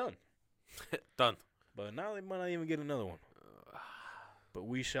done. Done. But now they might not even get another one. But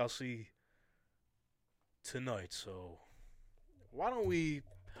we shall see tonight. So why don't we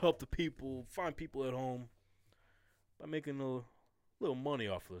help the people, find people at home by making a little money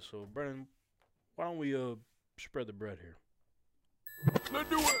off of this? So Brennan, why don't we spread the bread here? Let's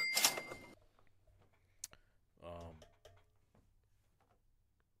do it.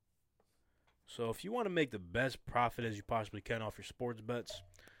 So if you want to make the best profit as you possibly can off your sports bets,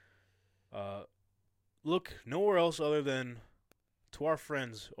 look nowhere else other than to our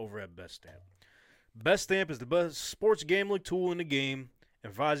friends over at BestStamp. BestStamp is the best sports gambling tool in the game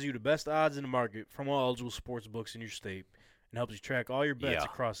and provides you the best odds in the market from all eligible sports books in your state and helps you track all your bets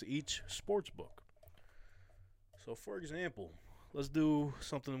across each sports book. So, for example, let's do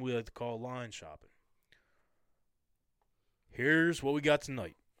something we like to call line shopping. Here's what we got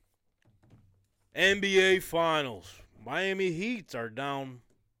tonight. NBA Finals. Miami Heat are down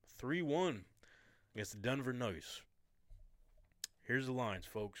 3-1 against the Denver Nuggets. Here's the lines,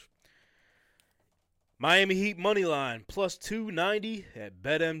 folks. Miami Heat money line plus 290 at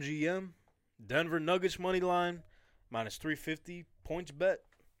BetMGM. Denver Nuggets money line minus 350 points bet.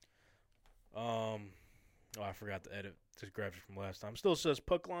 I forgot to edit this graphic from last time. Still says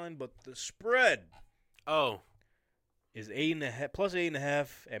puck line, but the spread is 8.5 plus 8.5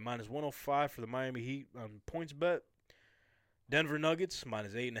 at minus 105 for the Miami Heat on points bet. Denver Nuggets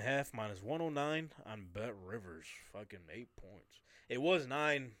minus 8.5 minus 109 on Bet Rivers. Fucking 8 points. It was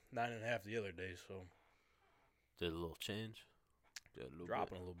 9.5 the other day, so did a little change.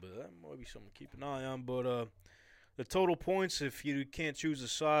 Dropping a little bit. That might be something to keep an eye on. But the total points, if you can't choose a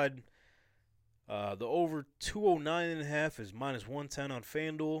side, the over 209.5 is minus 110 on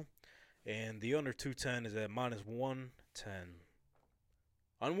FanDuel, and the under 210 is at minus 110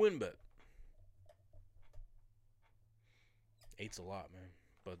 on WinBet. 8's a lot, man.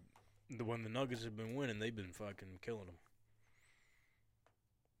 But when the Nuggets have been winning, they've been fucking killing them.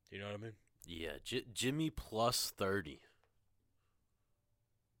 You know what I mean? Yeah, Jimmy plus 30.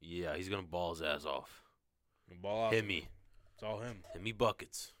 Yeah, he's going to ball his ass off. Ball out. Himmy. It's all him. Himmy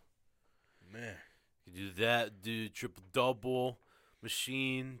buckets. Man. You do that, do triple-double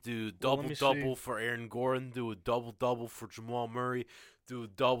machine, do double-double for Aaron Gordon, do a double-double for Jamal Murray, do a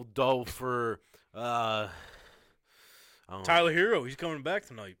double-double for, Tyler Hero. He's coming back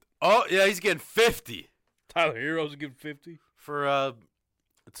tonight. Oh, yeah, he's getting 50. Tyler Hero's getting 50. For,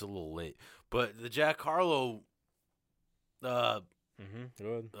 it's a little late. But the Jack Harlow, Go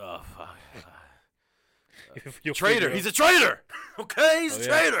ahead. Traitor. He's a traitor. Okay, he's a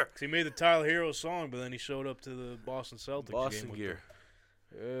traitor. He made the Tyler Hero song, but then he showed up to the Boston Celtics Boston game gear.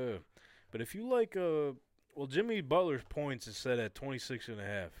 Yeah. But if you like, Jimmy Butler's points is set at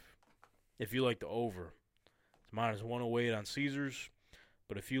 26.5. If you like the over, it's minus 108 on Caesars.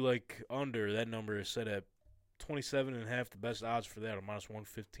 But if you like under, that number is set at 27.5. The best odds for that are minus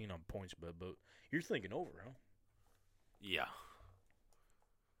 115 on points bet. But you're thinking over, huh? Yeah.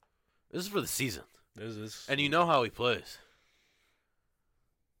 This is for the season. This is. And you know how he plays.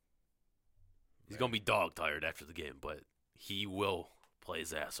 He's going to be dog-tired after the game, but he will play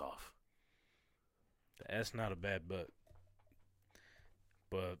his ass off. That's not a bad bet.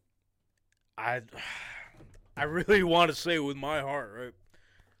 But I really want to say with my heart, right?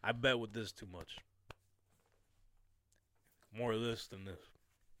 I bet with this too much. More of this than this.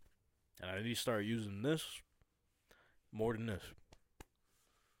 And I need to start using this more than this.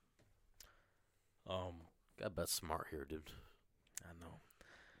 Got bet smart here, dude. I know.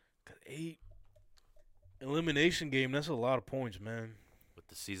 Got 8 elimination game. That's a lot of points, man. With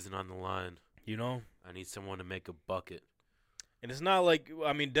the season on the line, you know, I need someone to make a bucket. And it's not like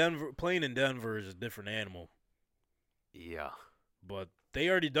Denver playing in Denver is a different animal. Yeah, but they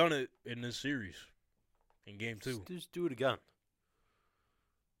already done it in this series, in game 2. Just do it again.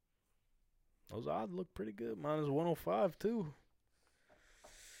 Those odds look pretty good. Minus 105 too.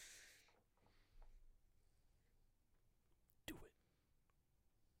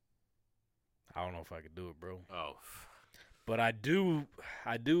 I don't know if I could do it, bro. Oh. But I do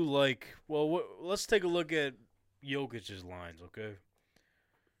like, let's take a look at Jokic's lines, okay?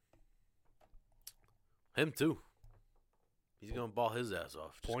 Him too. He's going to ball his ass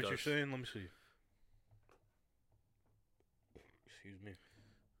off. Points you're saying? Let me see. Excuse me.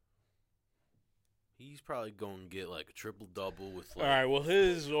 He's probably going to get like a triple-double with like, all right, well,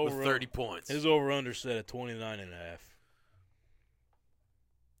 his over with 30 points. His over-under set at 29.5.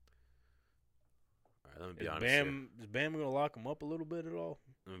 Let me be honest here. Is Bam going to lock him up a little bit at all?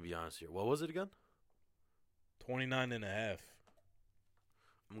 Let me be honest here. What was it again? 29.5.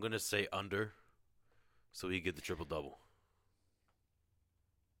 I'm going to say under so he get the triple-double.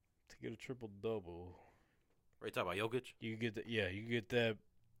 To get a triple-double. Right, talking about Jokic? You get that. Yeah, you get that.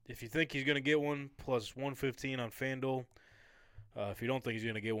 If you think he's going to get one, plus 115 on FanDuel. If you don't think he's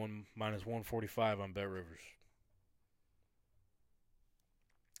going to get one, minus 145 on Bet Rivers.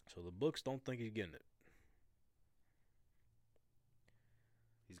 So the books don't think he's getting it.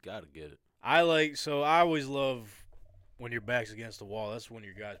 got to get it. I always love when your back's against the wall. That's when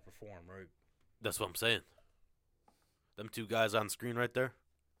your guys perform, right? That's what I'm saying. Them two guys on screen right there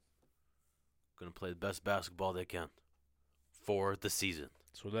going to play the best basketball they can for the season.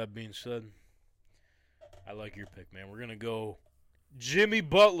 So that being said, I like your pick, man. We're going to go Jimmy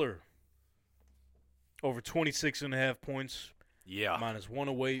Butler over 26.5 points. Yeah. Minus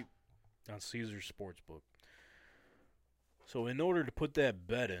 108 on Caesars Sportsbook. So in order to put that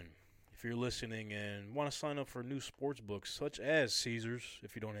bet in, if you're listening and want to sign up for new sports books such as Caesars,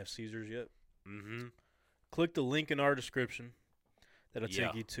 if you don't have Caesars yet, click the link in our description. That'll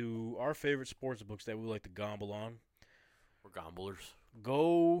take you to our favorite sports books that we like to gamble on. We're gamblers.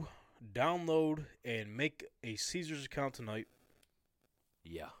 Go download and make a Caesars account tonight.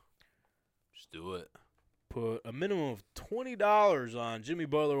 Yeah. Just do it. Put a minimum of $20 on Jimmy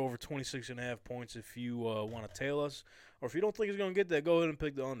Butler over 26.5 points if you want to tail us. Or if you don't think he's going to get that, go ahead and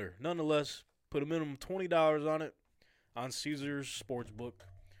pick the under. Nonetheless, put a minimum of $20 on it on Caesars Sportsbook.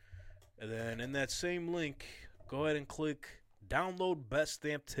 And then in that same link, go ahead and click download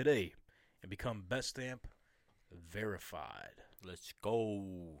BetStamp today and become BetStamp verified. Let's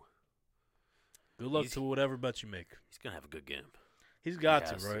go. Good luck to whatever bet you make. He's going to have a good game. He's got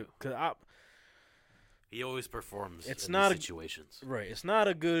to, right? Because he always performs in not these situations. Right. It's not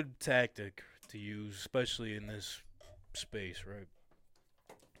a good tactic to use, especially in this space, right?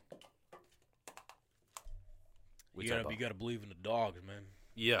 You gotta believe in the dogs, man.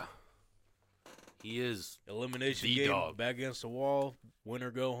 Yeah. He is elimination the game, dog. Back against the wall, win or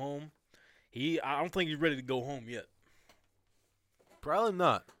go home. I don't think he's ready to go home yet. Probably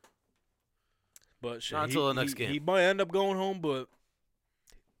not. But not until the next game. He might end up going home, but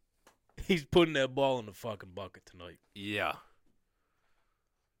he's putting that ball in the fucking bucket tonight. Yeah.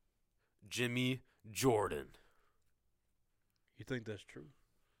 Jimmy Jordan. You think that's true?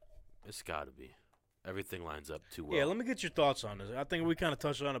 It's got to be. Everything lines up too well. Yeah, let me get your thoughts on this. I think we kind of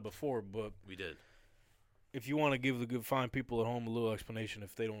touched on it before, but we did. If you want to give the fine people at home a little explanation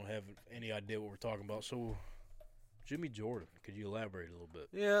if they don't have any idea what we're talking about. So, Jimmy Jordan, could you elaborate a little bit?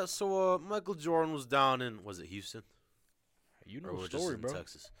 Yeah, so Michael Jordan was down in, was it Houston? You know the story, bro.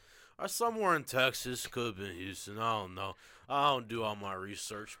 Texas. Or somewhere in Texas. Could have been Houston. I don't know. I don't do all my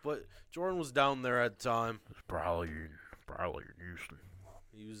research. But Jordan was down there at the time. It's probably in Houston.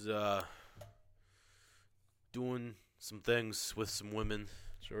 He was doing some things with some women.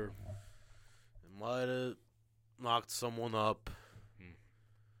 Sure. And might have knocked someone up.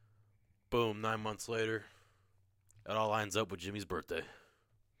 Boom, 9 months later. It all lines up with Jimmy's birthday.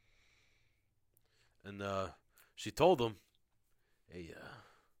 And she told him, hey,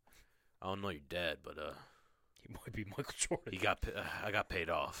 I don't know your dad, but he might be Michael Jordan. I got paid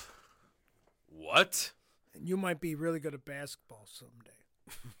off. What? And you might be really good at basketball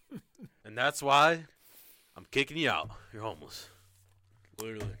someday. And that's why I'm kicking you out. You're homeless.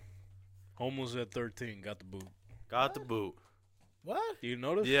 Literally. Homeless at 13. Got the boot. Got the boot. What? Do you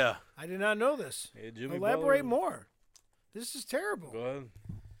notice? Yeah. I did not know this. Hey, Jimmy Elaborate Butler. more. This is terrible.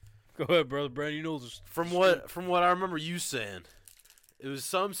 Go ahead, brother Brandon. You know this. From what I remember you saying, it was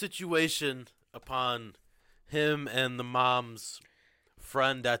some situation upon him and the mom's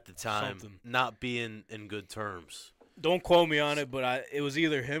friend at the time not being in good terms. Don't quote me on it, but it was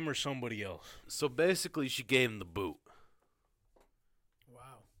either him or somebody else. So basically, she gave him the boot.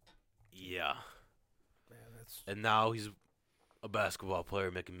 Wow. Yeah. Man, and now he's a basketball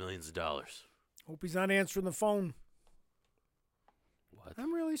player making millions of dollars. Hope he's not answering the phone. What?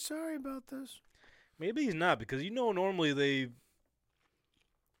 I'm really sorry about this. Maybe he's not, because normally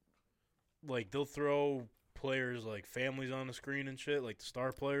they'll throw players like families on the screen and shit, like the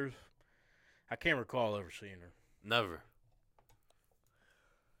star players. I can't recall ever seeing her. Never.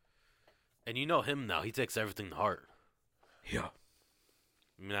 And you know him now. He takes everything to heart. Yeah.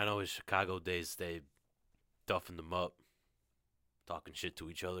 I mean, I know his Chicago days, they duffing them up, talking shit to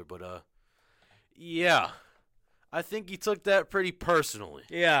each other, but, yeah. I think he took that pretty personally.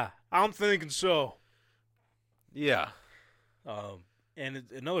 Yeah, I'm thinking so. Yeah. And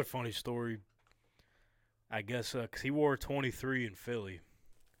another funny story, I guess, because he wore 23 in Philly.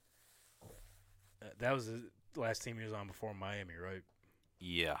 That was the last team he was on before Miami, right?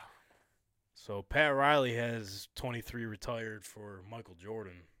 Yeah. So Pat Riley has 23 retired for Michael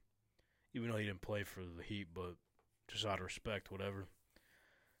Jordan, even though he didn't play for the Heat, but just out of respect, whatever.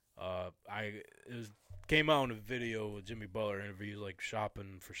 Came out in a video with Jimmy Butler interview, like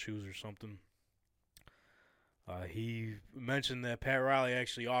shopping for shoes or something. He mentioned that Pat Riley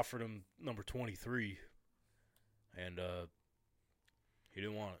actually offered him number 23, and he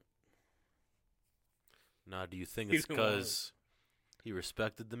didn't want it. Now, do you think it's because He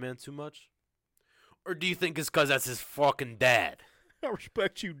respected the man too much? Or do you think it's because that's his fucking dad? I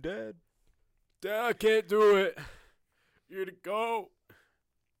respect you, Dad. Dad, I can't do it. You're the GOAT.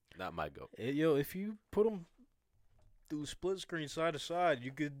 Not my GOAT. Hey, yo, if you put them through split screen side to side,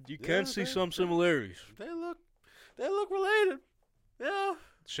 you Yeah, can see they- some similarities. They look related. Yeah.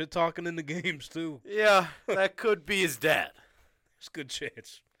 Shit talking in the games too. Yeah, that could be his dad. It's a good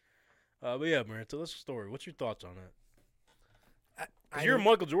chance. But yeah, Marin, tell us a story. What's your thoughts on that? 'Cause you're a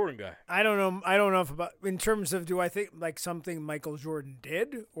Michael Jordan guy. I don't know. I don't know if about in terms of do I think like something Michael Jordan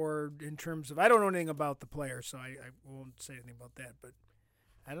did, or in terms of I don't know anything about the player, so I won't say anything about that. But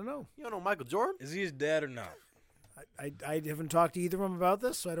I don't know. You don't know Michael Jordan? Is he his dad or not? I haven't talked to either of them about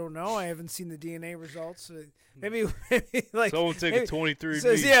this, so I don't know. I haven't seen the DNA results. Maybe like Someone take a 23 and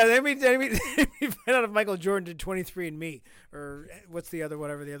says, me. yeah, let me find out if Michael Jordan did 23andMe or what's the other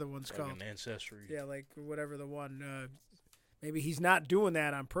whatever the other one's called. Fucking ancestry. Yeah, like whatever the one. Maybe he's not doing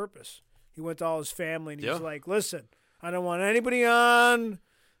that on purpose. He went to all his family and he's Yeah. like, "Listen, I don't want anybody on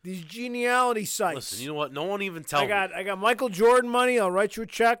these genealogy sites. Listen, you know what? No one even tell I got Michael Jordan money. I'll write you a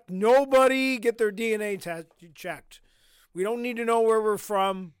check. Nobody get their DNA checked. We don't need to know where we're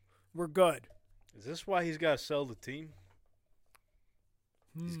from. We're good." Is this why he's got to sell the team?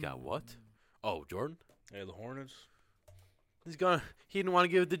 He's got what? Oh, Jordan? Yeah, the Hornets. He didn't want to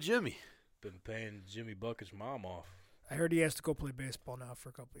give it to Jimmy. Been paying Jimmy Bucket's mom off. I heard he has to go play baseball now for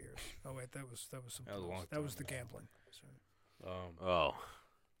a couple of years. Oh wait, that was something. That was a long else. That was time the ago. gambling. So. Oh,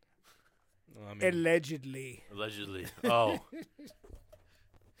 I mean, Allegedly. allegedly. Oh, there's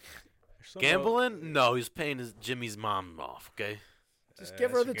something about- gambling? No, he's paying Jimmy's mom off. Okay. Just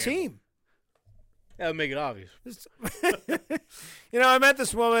give her that's the a gamble. team. That would make it obvious. Just- I met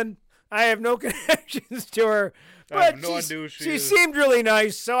this woman. I have no connections to her, I but have no idea who she she is. seemed really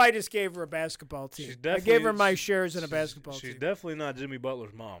nice, so I just gave her a basketball team. She's I gave her definitely- my shares in a she's- basketball She's team. definitely not Jimmy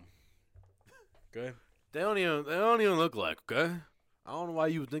Butler's mom. Okay. They don't even look like. Okay. I don't know why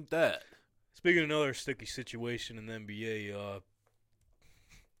you would think that. Speaking of another sticky situation in the NBA,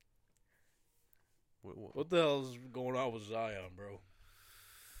 what the hell is going on with Zion, bro?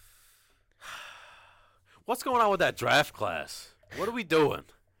 What's going on with that draft class? What are we doing?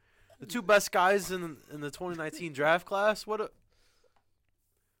 The two best guys in the 2019 draft class. What are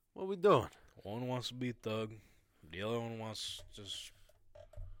we doing? One wants to be thug. The other one wants just.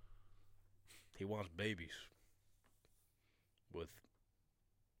 He wants babies with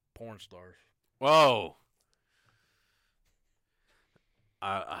porn stars. Whoa.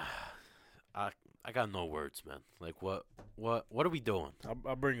 I got no words, man. Like what are we doing?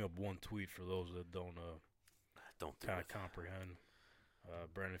 I'll bring up one tweet for those that don't Don't do kind it. of comprehend.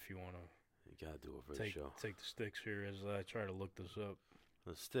 Brent, if you want to You gotta do it for the show. take the sticks here as I try to look this up.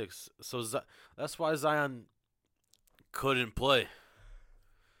 The sticks. So that's why Zion couldn't play.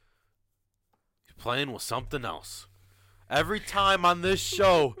 He's playing with something else. Every time on this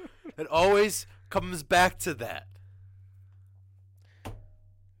show, it always comes back to that.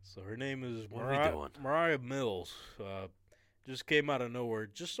 So her name is What are we doing? Mariah Mills. Just came out of nowhere.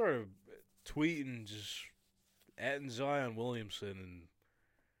 Just started tweeting, just atting Zion Williamson and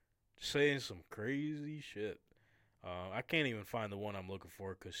saying some crazy shit. I can't even find the one I'm looking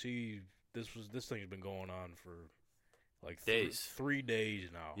for because this thing's been going on for like Days. 3 days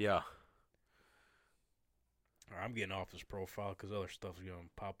now. Yeah. I'm getting off this profile because other stuff's gonna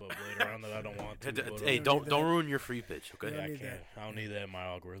pop up later on that I don't want to. but, Hey, don't don't need that. ruin your free pitch, okay? Yeah, I need can't. that. I don't need that in my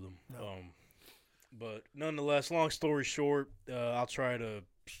algorithm. No. But nonetheless, long story short, I'll try to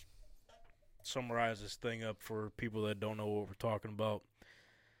summarize this thing up for people that don't know what we're talking about.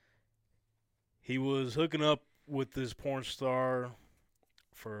 He was hooking up with this porn star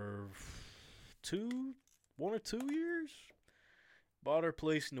for 1 or 2 years. Bought her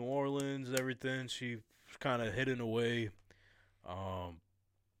place in New Orleans, everything. She was kind of hidden away. And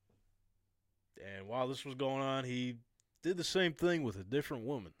while this was going on, he did the same thing with a different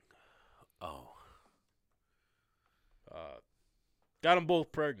woman. Oh. Got them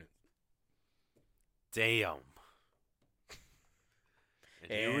both pregnant. Damn.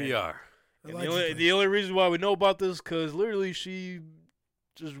 And here we And- are. And Allegedly. the only reason why we know about this because literally she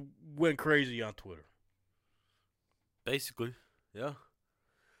just went crazy on Twitter. Basically. Yeah.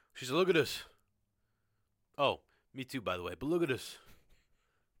 She said, look at this. Oh, me too, by the way. But look at this.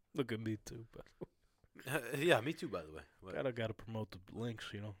 Look at me too, but Yeah, me too, by the way. But, gotta promote the links,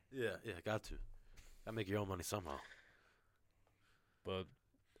 you know. yeah, got to. Gotta make your own money somehow. But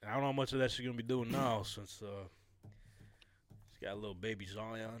I don't know how much of that she's gonna be doing now since she's got a little baby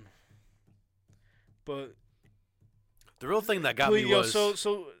Zion. But The real thing that got please, me yo, was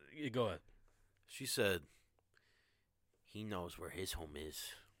so yeah, go ahead. she said He knows where his home is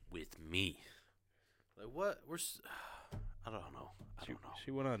with me. Like what? I don't know.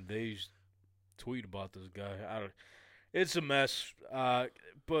 She went on Dave's tweet about this guy. It's a mess.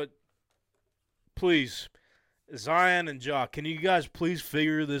 But please, Zion and Ja, can you guys please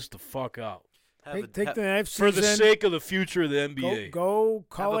figure this the fuck out? Take the next For season. the sake of the future of the NBA. Go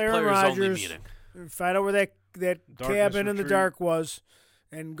call Aaron Rodgers. Find out where that cabin in the dark was,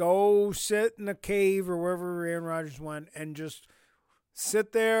 and go sit in a cave or wherever Aaron Rodgers went, and just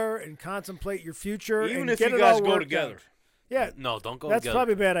sit there and contemplate your future. Even and if get you it guys all go worked together. out. Yeah, No, don't go that's together.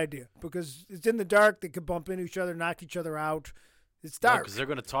 probably a bad idea because it's in the dark. They could bump into each other, knock each other out. It's dark. Because they're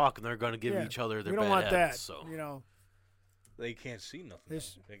going to talk and they're going to give each other their we don't bad want that. heads, So. They can't see nothing.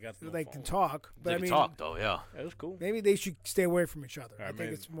 They can talk, but They I can mean, talk, though, yeah. That was cool. maybe they should stay away from each other. I think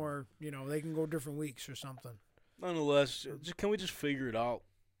maybe. it's more, they can go different weeks or something. Nonetheless, can we just figure it out?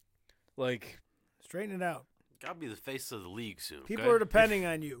 Like, Straighten it out. Got to be the face of the league soon. People okay? are depending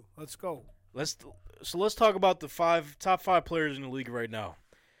on you. Let's go. let's talk about the top five players in the league right now.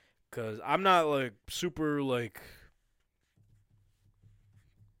 Because I'm not like super like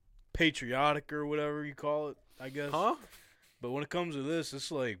patriotic or whatever you call it, I guess. Huh? But when it comes to this,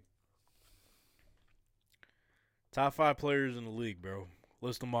 it's like top five players in the league, bro.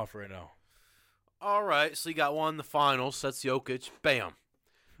 List them off right now. All right, so you got one in the finals. That's Jokic. Bam.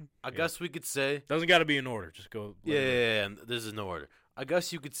 I guess we could say. Doesn't got to be in order. Just go. Yeah, this is no order. I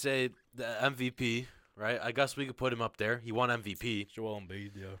guess you could say the MVP, right? I guess we could put him up there. He won MVP. Joel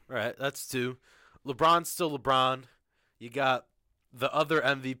Embiid, yeah. Right, that's two. LeBron's still LeBron. You got the other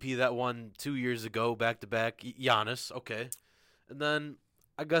MVP that won 2 years ago, back-to-back, Giannis. Okay. And then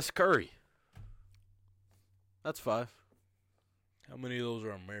I guess Curry. That's five. How many of those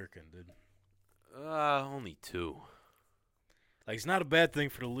are American, dude? Only two. Like, it's not a bad thing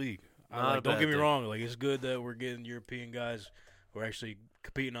for the league. Not a don't bad get me thing. wrong. Like, it's good that we're getting European guys who are actually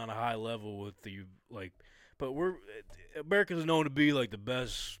competing on a high level with the like. But America's known to be like the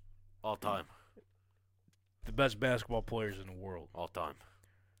best All time. basketball players in the world. All time.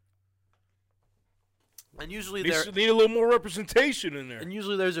 And usually They there need a little more representation in there. and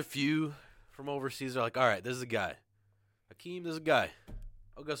usually there's a few from overseas. They're like, all right, this is a guy. Hakeem, this is a guy.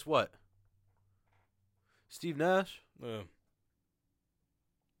 Oh, guess what? Steve Nash.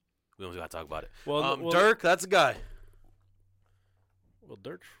 We don't got to talk about it. Well, Dirk, that's a guy. Well,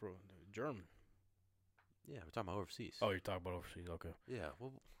 Dirk's from German. Yeah, we're talking about overseas. Oh, you're talking about overseas. Okay. Yeah,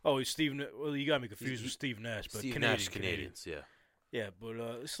 well, Oh, he's Steve. Well, you got me confused with Steve Nash, but Steve Canadian, Nash, Canadians, yeah. Yeah, but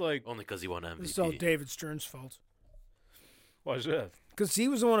it's like, Only because he won MVP. This is all David Stern's fault. why is that? Because he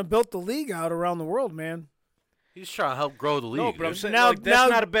was the one who built the league out around the world, man. He's trying to help grow the league. No, but I'm dude. saying Now- like, that's now-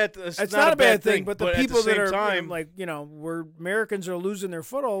 not a bad. It's not a bad thing, but the at people the that same are time, where Americans are losing their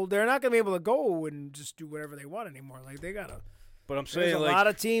foothold, they're not going to be able to go and just do whatever they want anymore. Like they got to. But I'm There's saying a like, lot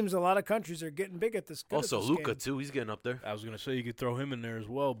of teams, a lot of countries are getting big at this. Also, at this Luka game. too. He's getting up there. I was gonna say you could throw him in there as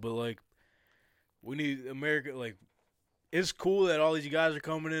well, but like we need America. Like it's cool that all these guys are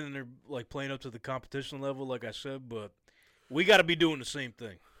coming in and they're like playing up to the competition level, like I said, but we got to be doing the same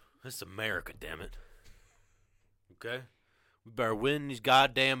thing. It's America, damn it. Okay, we better win these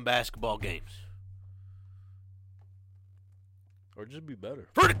goddamn basketball games Or just be better.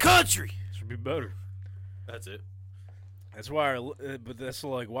 for the country. Just be better. That's it. That's why but that's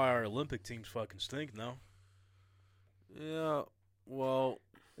like why our Olympic teams fucking stink now. Yeah. Well,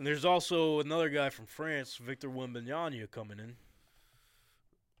 And there's also another guy from France, Victor Wembanyama, coming in.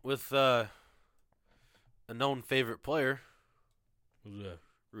 with a known favorite player, Who's that?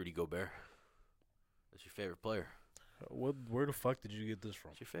 Rudy Gobert. That's your favorite player. Where the fuck did you get this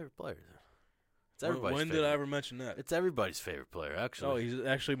from? It's your favorite player. It's everybody's When favorite. did I ever mention that? It's everybody's favorite player, Oh, actually. he's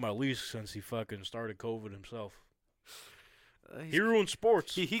actually my least since he fucking started COVID himself. He's- He ruined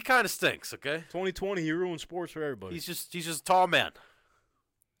sports. he kind of stinks. Okay. 2020, he ruined sports for everybody. He's just a tall man.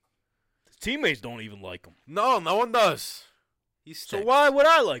 His teammates don't even like him. No one does. He So stinks. why would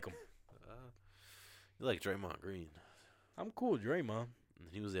I like him? You like Draymond Green. I'm cool with Draymond. And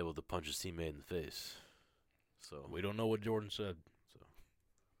he was able to punch his teammate in the face. So We don't know what Jordan said. So.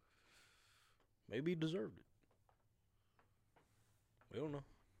 Maybe he deserved it. We don't know.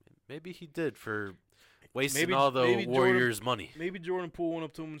 maybe he did for wasting Maybe- all the maybe Jordan- Warriors' money. Maybe Jordan Poole went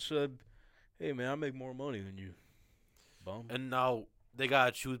up to him and said, "Hey man, I make more money than you, bum." And now they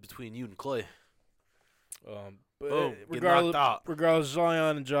gotta choose between you and Clay. But Boom, get regardless, knocked out. regardless,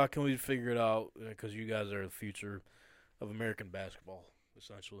 Zion and Ja, can we figure it out? Because you guys are the future of American basketball,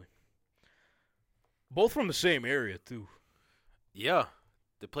 essentially. Both from the same area too. Yeah,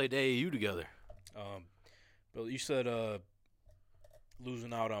 they played AAU together. But you said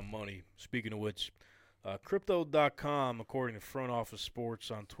losing out on money. Speaking of which, Crypto.com, according to Front Office Sports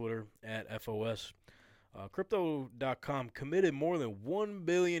on Twitter, at FOS, Crypto.com committed more than $1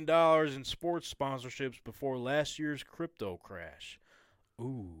 billion in sports sponsorships before last year's crypto crash.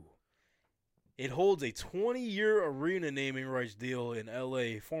 Ooh. It holds a 20-year arena naming rights deal in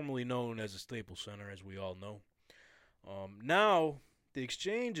L.A., formerly known as the Staples Center, as we all know. Now, the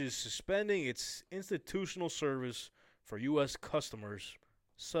exchange is suspending its institutional service for U.S. customers,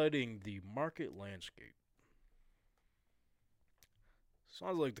 citing the market landscape.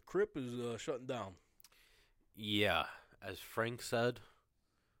 Sounds like the Crip is shutting down. Yeah, as Frank said,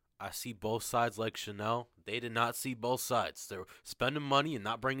 I see both sides like Chanel. They did not see both sides. They're spending money and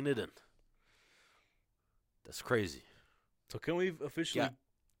not bringing it in. That's crazy. So can we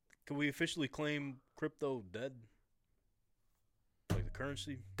officially claim crypto dead? Like the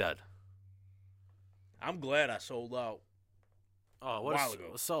currency? Dead. I'm glad I sold out. Oh, what while ago.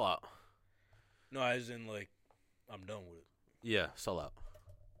 a sellout. No, as in like I'm done with it. Yeah, sellout.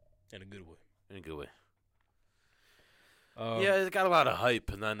 In a good way. In a good way. Yeah, it got a lot of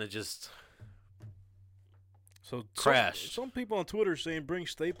hype, and then it just crashed. Some people on Twitter are saying bring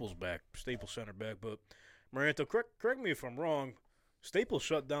Staples Center back, but Maranto, correct me if I'm wrong. Staples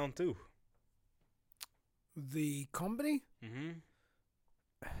shut down too. The company?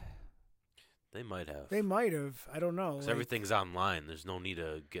 Mm-hmm. They might have. They might have. I don't know. Because everything's online. There's no need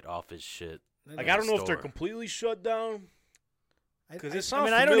to get off his shit. Like I don't know if they're completely shut down. Because it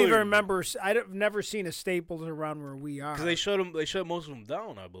sounds. I don't even remember. I've never seen a Staples around where we are. Because they shut most of them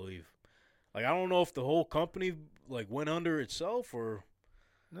down, I believe. Like I don't know if the whole company like went under itself or.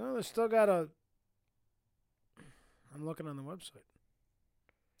 No, they still got a. I'm looking on the website.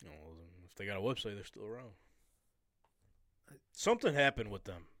 No, if they got a website, they're still around. Something happened with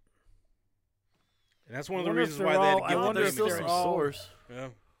them, and that's one of the reasons why they had to give there's still some stores. Yeah.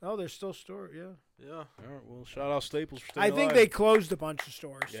 Oh, they're still stores. Yeah. Yeah. All right. Well, shout out Staples for staying I think alive. they closed a bunch of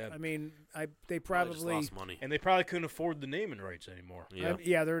stores. Yeah. I mean, they Just probably lost money. and they probably couldn't afford the naming rights anymore. Yeah.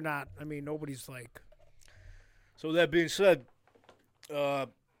 yeah, they're not. I mean, nobody's like. So with that being said, what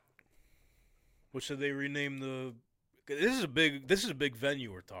should they rename the? This is a big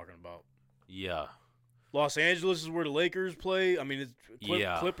venue we're talking about. Yeah. Los Angeles is where the Lakers play. I mean,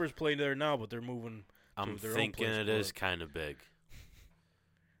 Yeah. Clippers play there now, but they're moving. I'm to their thinking own place it for is kind of big.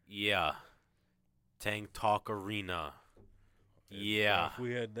 Yeah. Tank Talk Arena. Yeah. If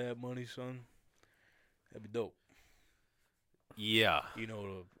we had that money, son, that'd be dope. Yeah. You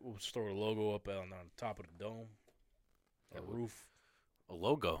know, we'll store the logo up on top of the dome, the roof. A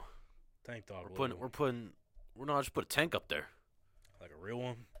logo. Tank Talk. We're not just put a tank up there. Like a real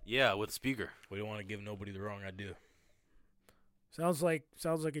one. Yeah, with a speaker. We don't want to give nobody the wrong idea. Sounds like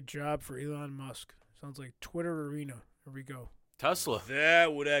a job for Elon Musk. Sounds like Twitter Arena. Here we go. Tesla.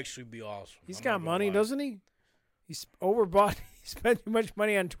 That would actually be awesome. He's I'm got not gonna money, lie. doesn't he? He's overbought. He spent too much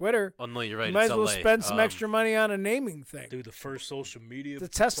money on Twitter. Oh, no, you're right. You might it's as well LA. spend some extra money on a naming thing. Dude, the first social media. The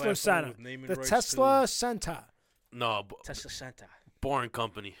Tesla platform Center. with naming The rights Tesla Center. No, Tesla Center. Boring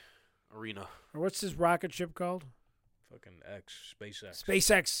Company Arena. Or what's his rocket ship called? Fucking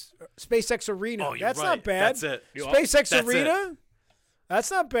SpaceX. SpaceX Arena. Oh, you're That's right. not bad. That's it. SpaceX That's Arena? That's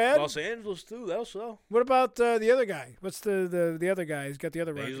not bad. Los Angeles too. That'll sell. What about the other guy? What's the other guy? He's got the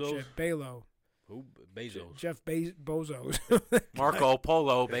other rocket Bezos? ship. Balo. Who? Bezos. Jeff Bozos. Marco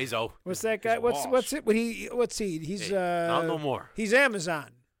Polo Bezos. What's that guy? He's a What's boss. it? What's he? He's Hey, not no more. He's Amazon.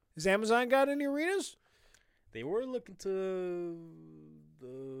 Has Amazon got any arenas? They were looking to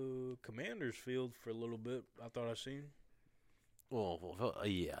the Commanders Field for a little bit. I thought I seen. Well,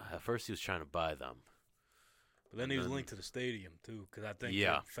 yeah. At first he was trying to buy them. But then he was linked to the stadium too, because I think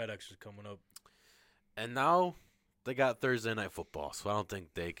Yeah. FedEx is coming up. And now they got Thursday Night Football, so I don't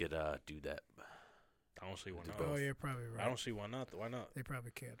think they could do that. I don't see why Do not. both. Oh, you're probably right. I don't see why not. Why not? They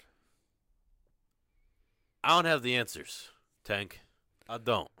probably can't. I don't have the answers, Tank. I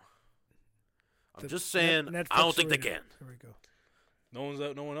don't. I'm The just saying, Netflix I don't think they Arena. can. There we go.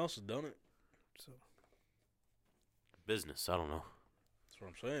 No one else has done it. So Business, I don't know. That's what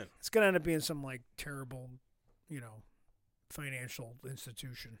I'm saying. it's gonna end up being some like terrible, financial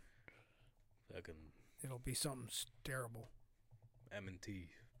institution. Fucking It'll be something terrible. M&T.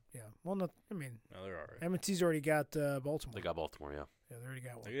 Yeah. Well, no, I mean, No, they're all right. M&T's already got Baltimore. They got Baltimore, yeah. Yeah, they already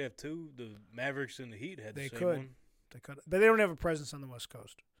got one. They could have two. The Mavericks and the Heat had the They same could. one. They could, but they don't have a presence on the West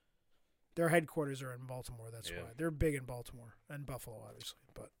Coast. Their headquarters are in Baltimore. That's Yeah. why they're big in Baltimore and Buffalo, obviously.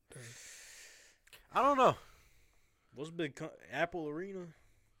 But I don't know. What's big? Apple Arena.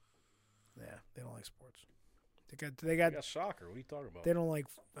 yeah, they don't like sports. They They got soccer. What are you talking about? They don't like.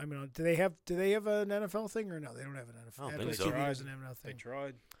 I mean, do they have an NFL thing or no? They don't have an NFL. I don't Apple think so. TV doesn't have an NFL They thing.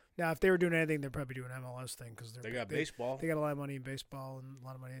 tried. Now, if they were doing anything, they're probably doing an MLS thing because They got baseball. They got a lot of money in baseball and a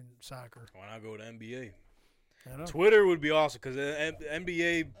lot of money in soccer. Why not go to NBA? I know. Twitter would be awesome because the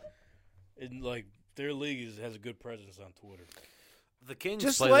NBA, in like their league, has a good presence on Twitter. The Kings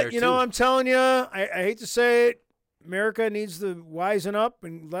Just play let there you too. know. I'm telling you, I hate to say it, America needs to wisen up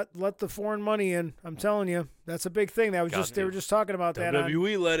and let the foreign money in. I'm telling you, that's a big thing. That was Got they to. were just talking about that. On,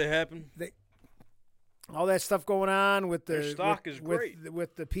 WWE let it happen. all that stuff going on with the Their stock with, is great.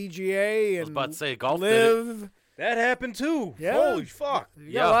 with the PGA and I was about to say golf did it. Live. That happened too. Yeah. Holy fuck.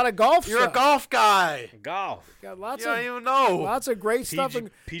 You got a lot of golf. You're stuff. a golf guy. Golf. Got lots You don't of even know. lots of great stuff.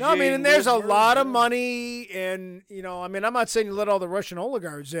 PGA No, I mean, and there's a Live lot of merge, money, and I mean, I'm not saying you let all the Russian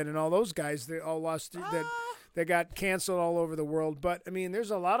oligarchs in and all those guys. They all lost that got canceled all over the world. But I mean,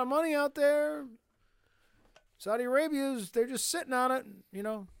 there's a lot of money out there. Saudi Arabia's they're just sitting on it.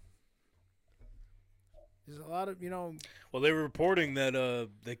 There's a lot of Well, they were reporting that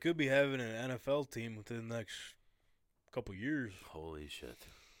they could be having an NFL team within the next couple years. Holy shit.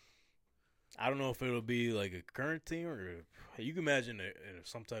 I don't know if it'll be like a current team or you can imagine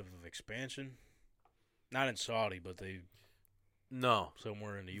some type of expansion. Not in Saudi, but No.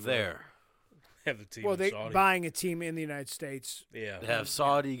 somewhere in the U.S. There. have the team well, in they Saudi. buying a team in the United States. Yeah. They have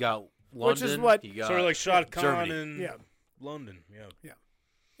Saudi, you got London. Which is what- you got Sort of like Shad Khan Germany. in Yeah. London. Yeah.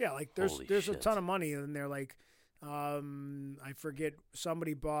 Yeah, like Holy there's a shit. ton of money in there. Like, I forget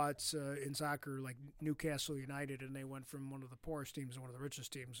somebody bought in soccer like Newcastle United, and they went from one of the poorest teams to one of the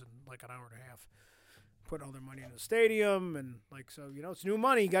richest teams in like an hour and a half. Put all their money in the stadium, and like so, it's new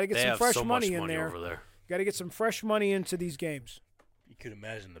money. You got to get They some have fresh so money much in money there. over there. Got to get some fresh money into these games. You could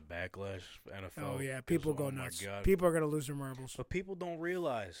imagine the backlash of NFL. Oh yeah, people go oh my nuts. God. People are gonna lose their marbles. But people don't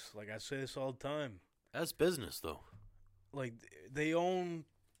realize, like I say this all the time, That's business, though. like they own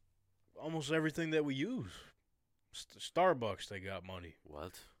almost everything that we use. Starbucks, they got money.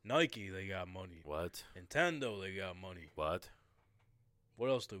 What? Nike, they got money. What? Nintendo, they got money. What? What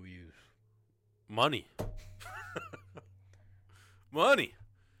else do we use? Money. Money.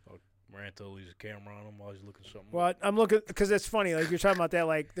 Maranto leaves a camera on him while he's looking something. Well, I'm looking because it's funny. Like you're talking about that.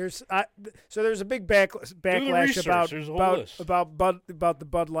 Like there's there's a big backlash research. There's a whole list. about the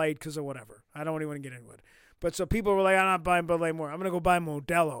Bud Light because of whatever. I don't even want to get into it. But so people were like, I'm not buying Bud Light more. I'm gonna go buy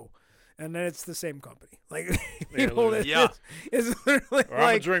Modelo, and then it's the same company. Like literally. it's literally Or I'm gonna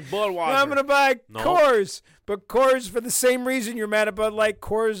like. drink Budweiser. I'm gonna buy No. Coors, but Coors for the same reason you're mad at Bud Light.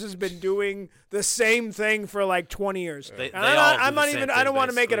 Coors has been doing the same thing for like 20 years. They And all do I'm the not same even. thing, I don't want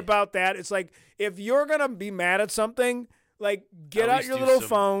to make it basically. about that. It's like if you're gonna be mad at something, like get At out least your do little some-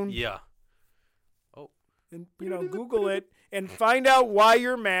 phone Yeah. and Google it and find out why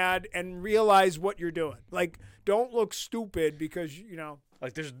you're mad and realize what you're doing. Like don't look stupid because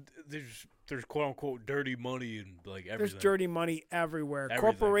Like there's quote unquote dirty money and like everything. there's dirty money everywhere. Everything.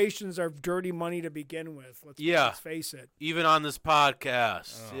 Corporations are dirty money to begin with. Yeah. Let's face it. Even on this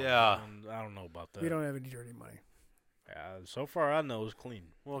podcast. Oh, yeah. I don't know about that. We don't have any dirty money. So far, I know it's clean.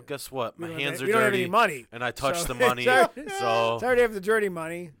 Well, guess what? We My don't hands have, are we don't have any dirty, money. and I touch So- the money. Sorry. So Sorry to have the dirty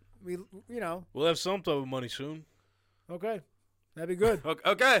money. We'll have some type of money soon. Okay. That'd be good.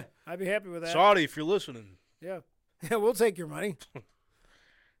 okay. I'd be happy with that. Saudi, if you're listening, Yeah. Yeah, we'll take your money.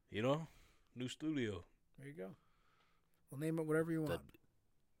 new studio. There you go. We'll name it whatever you want.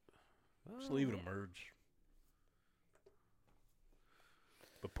 Just leave it emerge.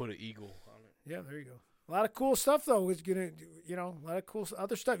 But put an eagle on it. Yeah, there you go. A lot of cool stuff though. It's gonna, a lot of cool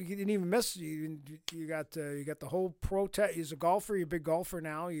other stuff. You didn't even miss. You got the whole pro tech. He's a golfer. You're a big golfer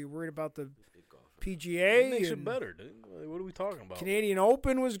now. You're worried about the PGA. It makes it and better, dude. What are we talking about? Canadian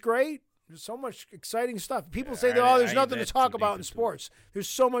Open was great. There's so much exciting stuff. People say I- that I there's ain't nothing to that talk too about deep in into it. sports. There's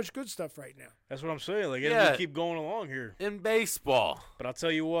so much good stuff right now. That's what I'm saying. Like, Yeah. as we keep going along here. In baseball. But I'll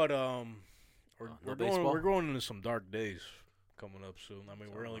tell you what, no baseball? we're going into some dark days coming up soon. I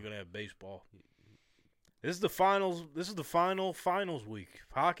mean, we're only gonna have baseball. This is the finals. This is the finals week.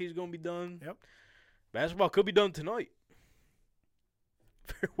 Hockey's gonna be done. Yep. Basketball could be done tonight.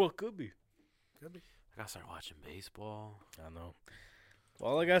 Very well could be. Could be. I gotta start watching baseball. I know.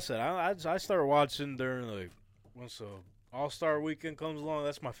 Well, like I said, I start watching during once the All-Star weekend comes along.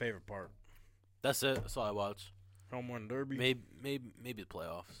 That's my favorite part. That's it. That's all I watch. Home run derby. Maybe the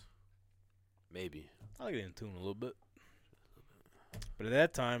playoffs. Maybe. I'll get in tune a little bit. But at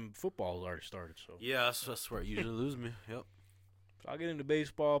that time, football's already started. So Yeah, that's where it usually lose me. Yep. I'll get into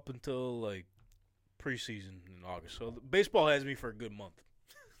baseball up until like preseason in August. So baseball has me for a good month.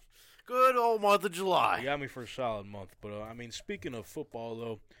 Good old month of You July. got me for a solid month. But I mean, speaking of football,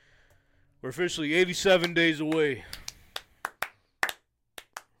 though, we're officially 87 days away.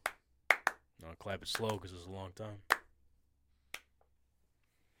 I'll clap it slow because it's a long time.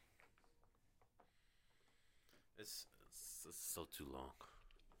 It's still too long.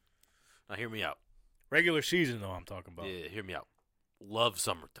 Now, hear me out. Regular season, though, I'm talking about. Yeah, hear me out. Love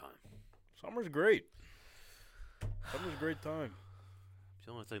summertime. Summer's great. Summer's a great time.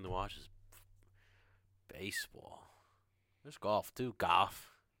 The only thing to watch is baseball. There's golf, too. Golf.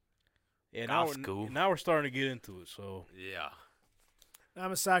 Yeah, Golf's cool. Now we're starting to get into it, so, Yeah.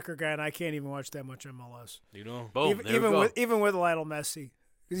 I'm a soccer guy, and I can't even watch that much MLS. you know. Boom. even there we go. even with Lionel Messi,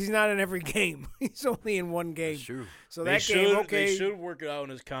 because he's not in every game. He's only in one game. That's true. So They that should, game, okay, They should work it out in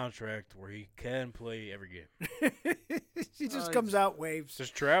his contract where he can play every game. he just comes out, waves.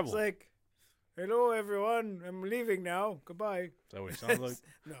 Just travel. It's like, hello everyone, I'm leaving now. Goodbye. Is that what he sounds like?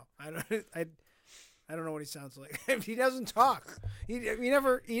 No, I don't. I don't know what he sounds like. He doesn't talk. He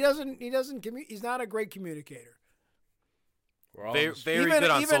doesn't. He's not a great communicator. We're all, Very, on, the, very Even- good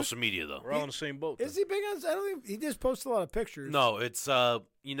on even- social media, though. we're all on the same boat. Is then. he big on? I don't think he just posts a lot of pictures. No, it's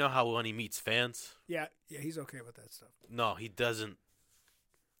you know how when he meets fans, Yeah, he's okay with that stuff. no, he doesn't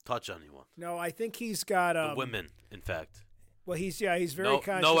touch anyone. No, I think he's got The women, in fact. Well, he's very No,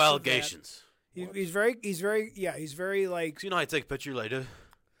 conscious. no of that. allegations. He's very like So you know how I take a picture later?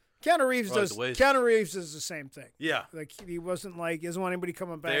 Keanu Reeves Right, does. the waist. Keanu Reeves does the same thing. Yeah. Like he wasn't like he doesn't want anybody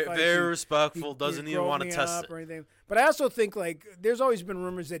coming back. Very, like, very he- respectful. he Doesn't even drove want to me test up it. or anything. But I also think like there's always been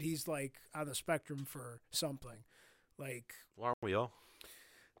rumors that he's like on the spectrum for something, like Well, aren't we all?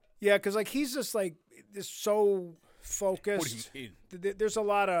 yeah, because like he's just like just so focused. What do you mean? There's a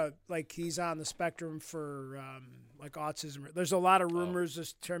lot of like he's on the spectrum for like autism. There's a lot of rumors in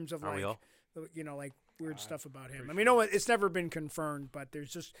terms of Aren't we like all? you know like weird stuff about him. I mean, no, it's never been confirmed, but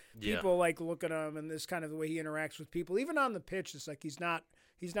there's just Yeah. people like look at him and this kind of the way he interacts with people, even on the pitch. It's like he's not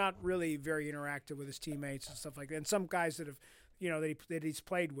really very interactive with his teammates and stuff like that. And some guys that have that he's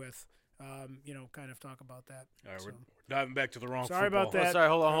played with, kind of talk about that. All right, So, we're diving back to the wrong Sorry football. about that. Oh, sorry,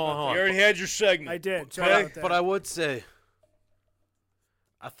 hold on. You already had your segment. I did. Okay? Sorry about that. But I would say,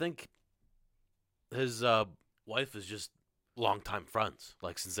 I think his wife is just longtime friends,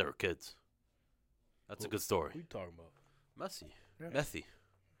 like since they were kids. That's a good What are story. you talking about? Messy. Yeah. Methy.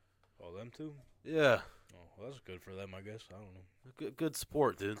 Oh, them two? Yeah. Oh, well, that's good for them, I guess. I don't know. Good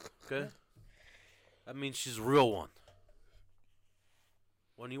sport, dude. Okay? That means she's a real one.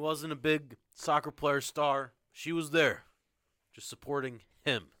 When he wasn't a big soccer player star, she was there. Just supporting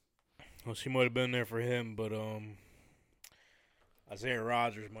him. Well, she might have been there for him, but Isaiah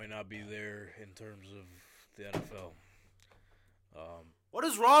Rodgers might not be there in terms of the NFL. What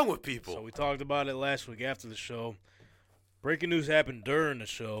is wrong with people? So we talked about it last week after the show. Breaking news happened during the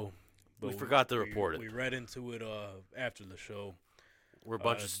show. We forgot to report it. We read into it after the show. We're a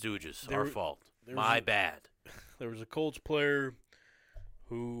bunch of stooges. there- Our fault. there was My a- bad. There was a Colts player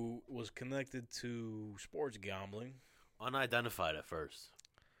who was connected to sports gambling. Unidentified at first.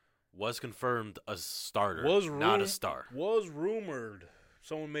 Was confirmed a starter. Was not a star. Was rumored.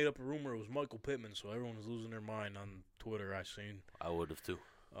 Someone made up a rumor it was Michael Pittman, so everyone was losing their mind on Twitter. I seen. I would have too.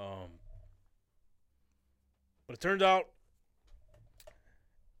 But it turned out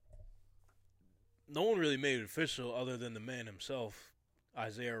no one really made it official other than the man himself,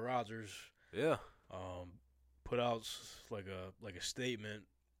 Isaiah Rodgers. Yeah. Put out like a statement,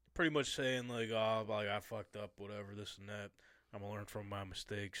 pretty much saying like, "Oh, like I fucked up, whatever, this and that. I'm gonna learn from my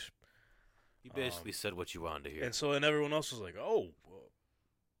mistakes." You basically said what you wanted to hear. And everyone else was like, "Oh, well,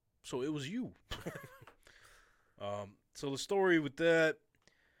 so it was you." So the story with that,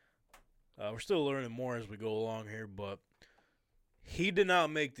 we're still learning more as we go along here, but he did not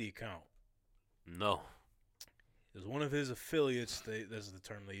make the account. No. It was one of his affiliates. That's the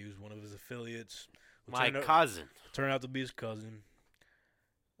term they use. One of his affiliates. who My turned out- cousin. Turned out to be his cousin.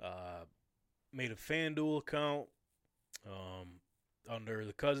 Made a FanDuel account under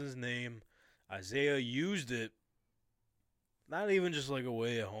the cousin's name. Isaiah used it. Not even just like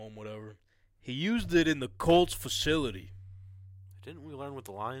away at home, whatever. He used it in the Colts facility. Didn't we learn with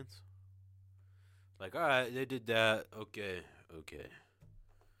the Lions? Like, all right, they did that. Okay.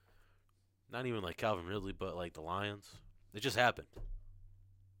 Not even like Calvin Ridley, but like the Lions. It just happened.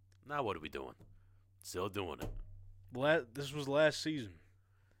 Now what are we doing? Still doing it. This was last season.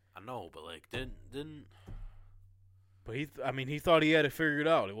 I know, but like, didn't. But he thought he had it figured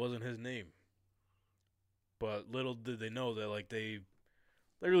out. It wasn't his name. But little did they know that like they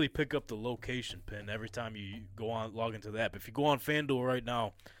really pick up the location pin every time you log into the app. If you go on FanDuel right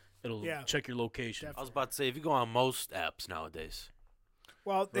now, it'll check your location. I was about to say, if you go on most apps nowadays,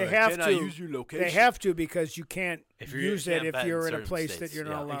 Well, they Right. have Can I to. use your location? They have to because you can't If you're- use you it can't if bet in you're in a certain place states, that you're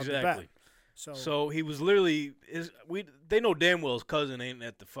not yeah. allowed Exactly. to bet. So he was literally they know damn well his cousin ain't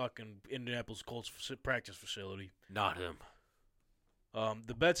at the fucking Indianapolis Colts practice facility. not him.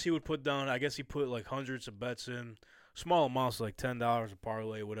 The bets he would put down, I guess he put like hundreds of bets in, small amounts like $10 a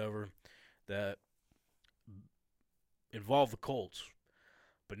parlay, whatever, that involve the Colts.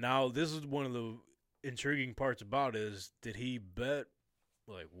 But now this is one of the intriguing parts about it is, did he bet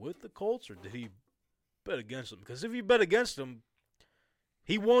like with the Colts or did he bet against them? Because if he bet against them,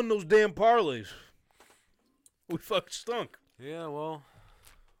 he won those damn parlays. We fucking stunk. Yeah, well,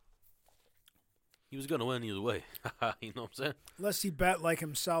 he was gonna win either way. You know what I'm saying? Unless he bet like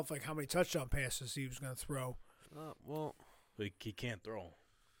himself, like how many touchdown passes he was going to throw. Well, Like, he can't throw.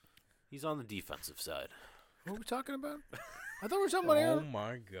 he's on the defensive side. What are we talking about? I thought we were talking about Oh Aaron.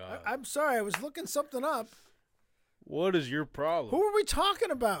 my God. I'm sorry, I was looking something up. What is your problem? Who were we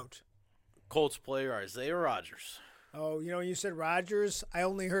talking about? Colts player Isaiah Rodgers. Oh, you said Rodgers. I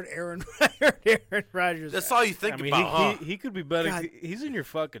only heard Aaron. I heard Aaron Rodgers. That's all you think I mean, about, huh? he could be better. God. He's in your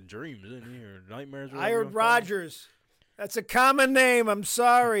fucking dreams, isn't he? Or nightmares. Or I whatever heard you wanna call them. Rodgers. That's a common name. I'm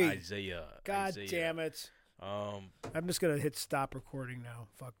sorry. Isaiah. God Isaiah. damn it. Um. I'm just gonna hit stop recording now.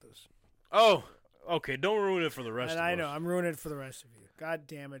 Fuck this. Oh, Okay. Don't ruin it for the rest And of I us. know I'm ruining it for the rest of you. God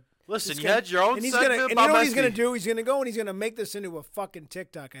damn it. listen, He's you gonna- had your own and he's segment gonna, and about you know what he's Messi. gonna do? He's gonna go and he's gonna make this into a fucking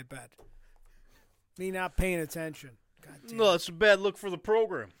TikTok. I bet. Me not paying attention. God damn. No, it's a bad look for the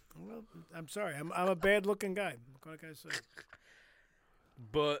program. Well, I'm sorry. I'm a bad looking guy. What can I say?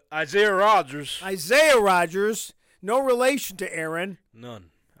 But Isaiah Rodgers, Isaiah Rodgers, no relation to Aaron.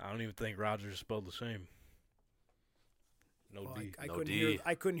 none. I don't even think Rodgers is spelled the same. No Oh, D. I No couldn't D. hear.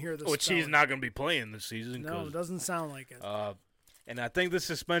 I couldn't hear the. Which he's spelling. not going to be playing this season. No, it 'cause, doesn't sound like it. and I think the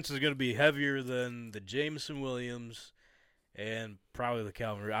suspension is going to be heavier than the Jameson Williams and probably the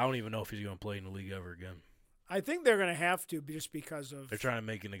Calvin Ridley. I don't even know if he's going to play in the league ever again. I think they're going to have to just because of They're trying to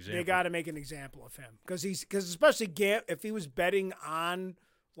make an example. they got to make an example of him because especially if he was betting on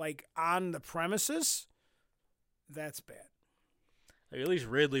on the premises, that's bad. Like, at least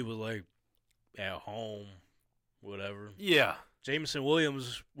Ridley was like at home, whatever. Yeah. Jameson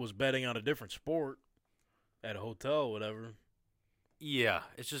Williams was betting on a different sport at a hotel, whatever. Yeah,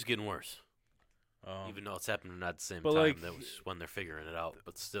 it's just getting worse. Even though it's happening at the same but, time, like, that was when they're figuring it out.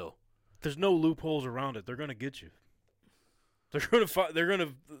 But still, there's no loopholes around it. They're gonna get you. They're gonna find. They're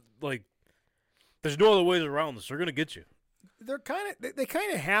gonna like. There's no other ways around this. They're gonna get you. They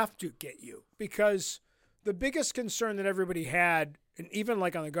kind of have to get you because the biggest concern that everybody had, and even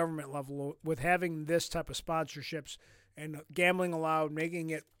like on the government level, with having this type of sponsorships and gambling allowed, making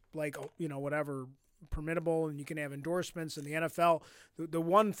it like whatever permittable, and you can have endorsements in the NFL. The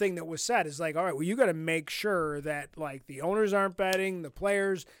one thing that was said is like, all right, well, you got to make sure that like the owners aren't betting, the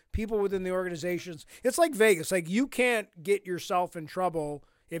players, people within the organizations. It's like Vegas. Like you can't get yourself in trouble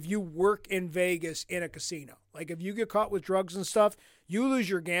if you work in Vegas in a casino. Like if you get caught with drugs and stuff, you lose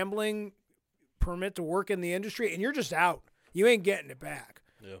your gambling permit to work in the industry, and you're just out. You ain't getting it back.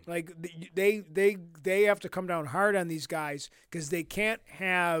 Yeah. Like they have to come down hard on these guys because they can't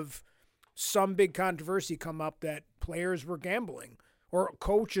have some big controversy come up that players were gambling or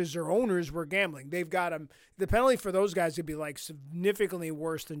coaches or owners were gambling. They've got them. The penalty for those guys would be like significantly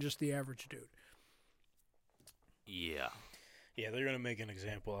worse than just the average dude. yeah. Yeah, they're gonna make an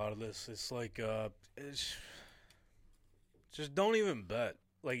example out of this. It's like, just don't even bet.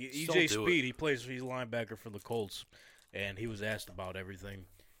 Like Just EJ don't do Speed, he's a linebacker for the Colts, and he was asked about everything,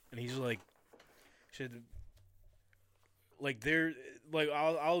 and he's like,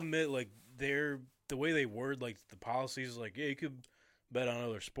 I'll admit, like the way they word like the policies, like yeah, you could bet on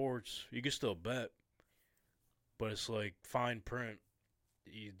other sports, you can still bet, but it's like fine print.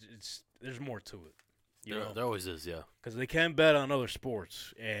 There's more to it. You know? There always is, yeah. Because they can bet on other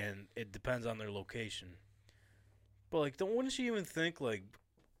sports, and it depends on their location. But, like, wouldn't you even think, like,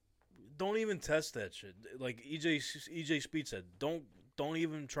 don't even test that shit. Like EJ Speed said, don't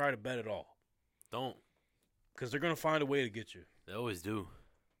even try to bet at all. Don't. Because they're going to find a way to get you. They always do.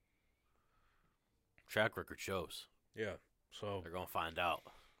 Track record shows. Yeah. So, They're going to find out.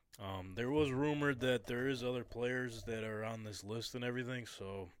 there was rumored that there is other players that are on this list and everything,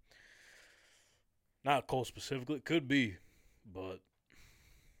 so not Cole specifically. It could be, but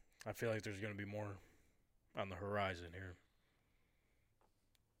I feel like there's going to be more on the horizon here.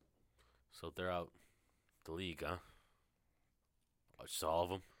 So they're out the league, huh? Just all of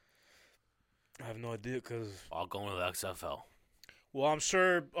them? I have no idea because, All going to the XFL. well, I'm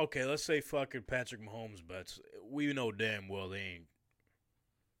sure, okay, let's say fucking Patrick Mahomes bets. We know damn well they ain't.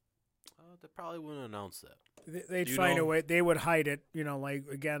 They probably wouldn't announce that. They'd You find know- a way. They would hide it. Like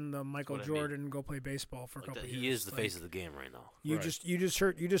again, the Michael That's what I mean. Jordan go play baseball for a Like couple that, years. he is the Like, face of the game right now. You Right.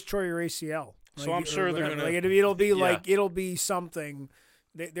 just tore your ACL. So I'm or sure they're whatever. gonna- Like, it'll be Yeah. like it'll be something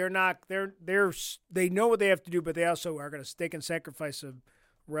They know what they have to do, but they also are they can sacrifice a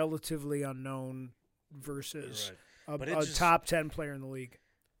relatively unknown versus Right. But a top 10 player in the league.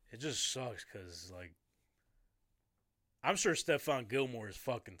 It just sucks because, like, I'm sure Stephon Gilmore is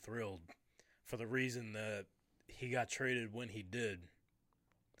fucking thrilled for the reason that he got traded when he did.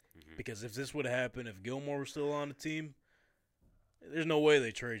 Mhm. Because if this would have happened, if Gilmore was still on the team, there's no way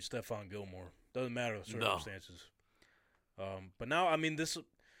they trade Stephon Gilmore. Doesn't matter the No. circumstances. But now, I mean,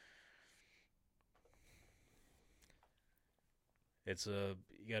 it's you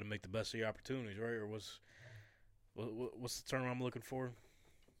got to make the best of your opportunities, right? Or what's the term I'm looking for?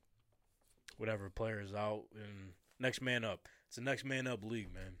 Whatever player is out and next man up. It's a next man up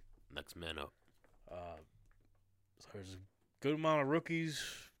league, man. Next man up. So there's a good amount of rookies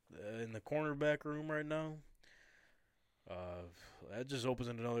in the cornerback room right now. That just opens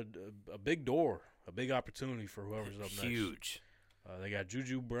a big door, a big opportunity for whoever's up next. Huge. They got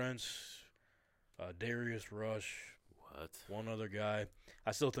Juju Brents, Darius Rush, What? one other guy.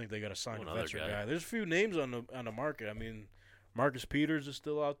 I still think they got to sign One a other veteran guy. guy. There's a few names on the market. I mean, Marcus Peters is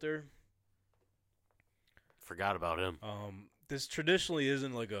still out there. Forgot about him. This traditionally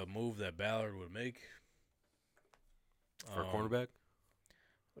isn't like a move that Ballard would make. For a cornerback?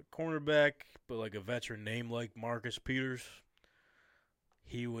 A cornerback, but like a veteran name like Marcus Peters,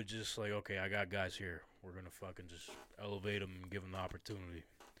 he would just like, okay, I got guys here. We're going to fucking just elevate them and give them the opportunity.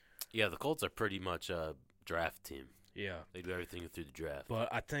 Yeah, the Colts are pretty much a draft team. Yeah. They do everything through the draft. But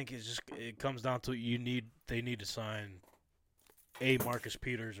I think it comes down to they need to sign a Marcus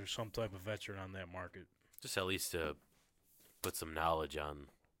Peters or some type of veteran on that market. Just at least to put some knowledge on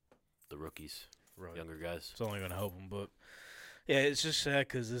the rookies, Right. younger guys. It's only going to help them. But, yeah, it's just sad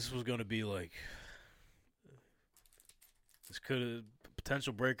because this was going to be like this could have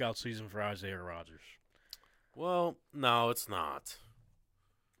potential breakout season for Isaiah Rodgers. Well, no, it's not.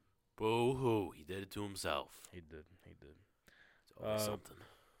 Boo-hoo. He did it to himself. He did. It's always something.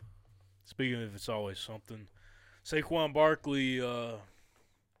 Speaking of it's always something, Saquon Barkley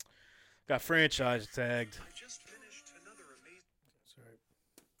got franchise tagged.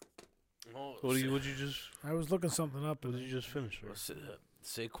 Sorry. Oh, What'd you just? I was looking something up. What did you just finish? Sir?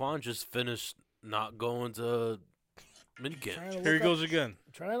 Saquon just finished not going to minicamp. Here he goes again.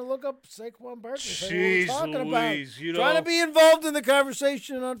 Trying to look up Saquon Barkley. Jeez What we're talking Louise, about. you Trying know to be involved in the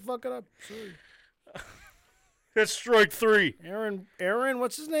conversation and not fuck it up. Sorry. that's strike three. Aaron,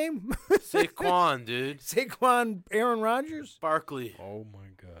 what's his name? Saquon, dude. Saquon Aaron Rodgers? Barkley. Oh my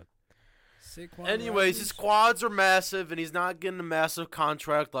God. Saquon Anyways, his Rodgers? quads are massive, and he's not getting a massive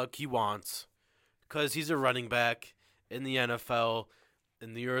contract like he wants because he's a running back in the NFL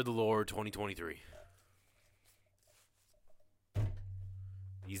in the year of the Lord 2023.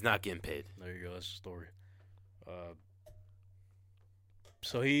 He's not getting paid. There you go. That's the story.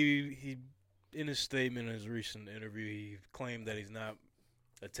 So he in his statement in his recent interview, he claimed that he's not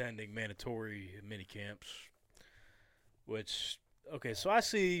attending mandatory mini camps. Which, okay, so I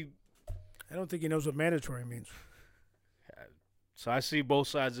see. I don't think he knows what mandatory means. So I see both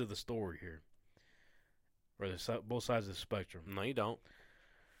sides of the story here, or both sides of the spectrum. No, you don't.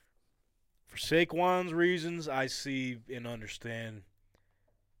 For Saquon's reasons, I see and understand.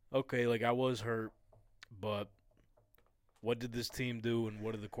 Okay, like I was hurt, but what did this team do, and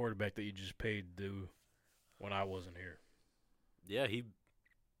what did the quarterback that you just paid do when I wasn't here? Yeah, he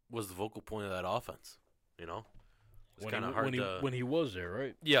was the vocal point of that offense. You know, it's When kind he, of hard when, he, to. when he was there,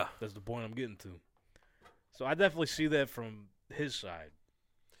 right? Yeah, That's the point I'm getting to. So I definitely see that from his side.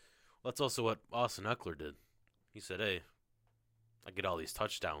 that's also what Austin Eckler did. He said, "Hey, I get all these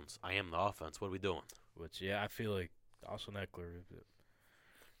touchdowns. I am the offense. What are we doing?" Which, yeah, I feel like Austin Eckler,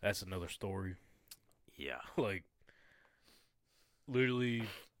 that's another story. Yeah. Like, literally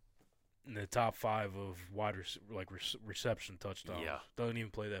in the top 5 of reception touchdowns. Yeah. Doesn't even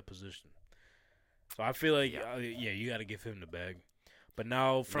play that position. So I feel like, Yeah. you got to give him the bag. But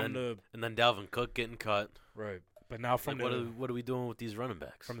now And then Dalvin Cook getting cut. right. But now from Like, what are we doing with these running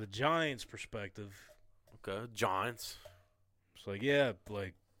backs? from the Giants' perspective, Okay, Giants. it's like, yeah,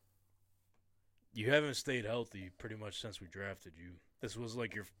 like, you haven't stayed healthy pretty much since we drafted you. This was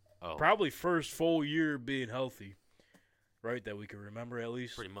like your Oh, probably first full year being healthy, right? That we can remember at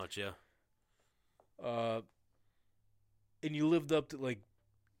least. pretty much, yeah. And you lived up to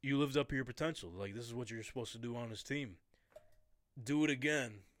your potential. Like, this is what you're supposed to do on this team. Do it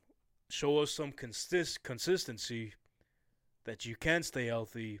again. Show us some consistency that you can stay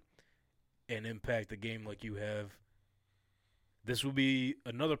healthy and impact the game like you have. This will be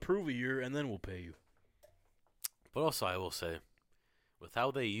another prove a year, and then we'll pay you. But also, I will say, with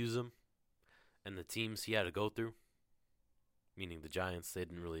how they use him and the teams he had to go through, meaning the Giants, they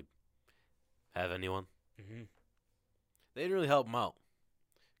didn't really have anyone. Mm-hmm. They didn't really help him out.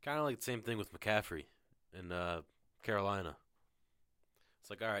 Kind of like the same thing with McCaffrey in Carolina. It's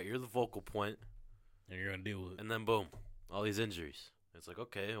like, all right, you're the focal point, And you're gonna deal with it. and then boom, all these injuries. It's like,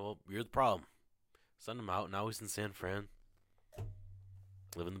 okay, well, you're the problem. Send him out. Now he's in San Fran,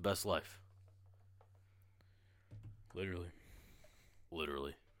 living the best life. Literally.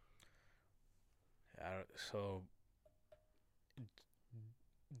 Literally. So,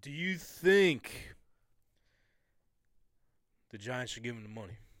 do you think the Giants should give him the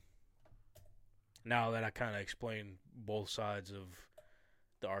money? Now that I kind of explained both sides of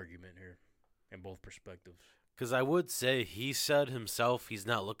the argument here and both perspectives. Because I would say he said himself he's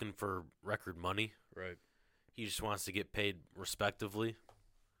not looking for record money. Right. He just wants to get paid respectively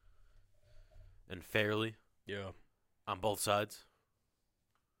and fairly Yeah. on both sides.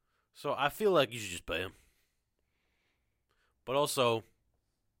 So I feel like you should just pay him. But also,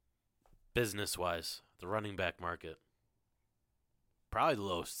 business-wise, the running back market, probably the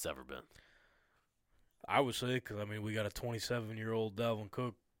lowest it's ever been. I would say, because, I mean, we got a 27-year-old Dalvin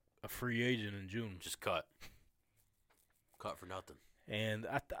Cook, a free agent in June. Just cut. Cut for nothing. And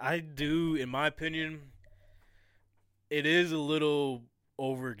I do, in my opinion, it is a little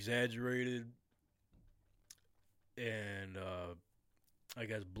over-exaggerated and, I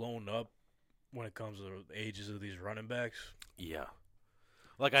guess, blown up when it comes to the ages of these running backs. Yeah.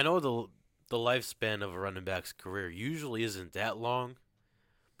 Like, I know the lifespan of a running back's career usually isn't that long,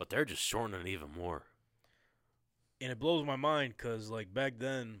 but they're just shortening it even more. And it blows my mind because, like, back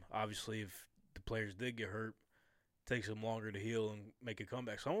then, obviously, if the players did get hurt, it takes them longer to heal and make a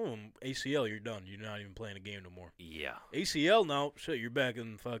comeback. Some of them, ACL, you're done. You're not even playing a game no more. Yeah. ACL now, shit, you're back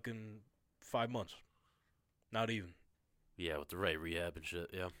in fucking 5 months. Not even. Yeah, with the right rehab and shit,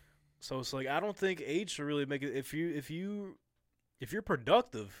 yeah. So it's like I don't think age should really make it. If you're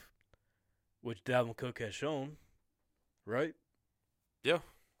productive, which Dalvin Cook has shown, right? Yeah.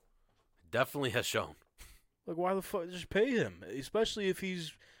 Definitely has shown. Like why the fuck just pay him? Especially if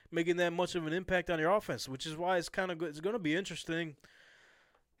he's making that much of an impact on your offense, which is why it's kind of good. It's going to be interesting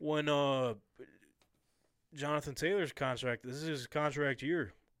when Jonathan Taylor's contract. This is his contract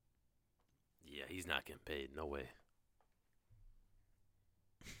year. Yeah, he's not getting paid. No way.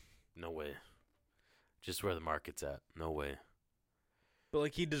 No way. Just where the market's at. No way. But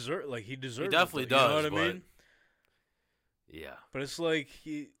like he deserves. He it, definitely though, does. You know what I mean? Yeah. But it's like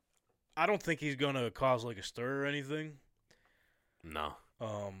I don't think he's gonna cause like a stir or anything. No.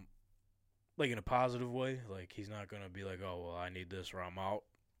 Like in a positive way. Like he's not gonna be like, oh well, I need this or I'm out.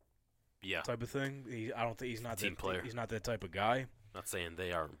 Yeah. Type of thing. I don't think he's not Team player. He's not that type of guy. Not saying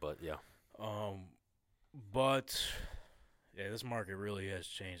they aren't, but yeah. But yeah, this market really has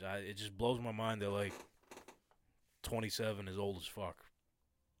changed. It just blows my mind that like 27 is old as fuck.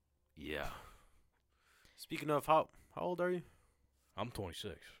 Yeah. Speaking of, how old are you? I'm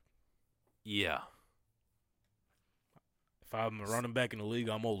 26. Yeah. If I'm a running back in the league,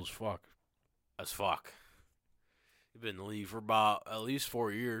 I'm old as fuck. As fuck. You've been in the league for about at least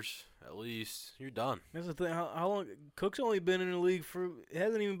 4 years. At least. You're done. That's the thing. How long? Cook's only been in the league for. It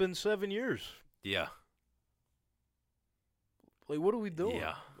hasn't even been 7 years. Yeah. Like, what are we doing?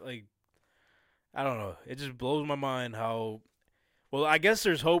 Yeah. Like, I don't know. It just blows my mind how. Well, I guess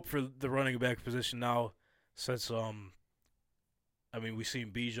there's hope for the running back position now, since I mean, we've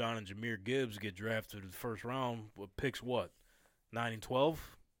seen Bijan and Jahmyr Gibbs get drafted in the first round. With picks what, 9 and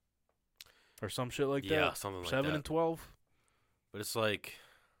 12, or some shit like that. Yeah, something like 7 that. and 12. But it's like,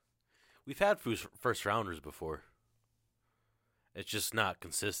 we've had first rounders before. It's just not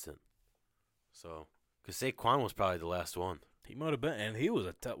consistent. So, because Saquon was probably the last one. He might have been, and he was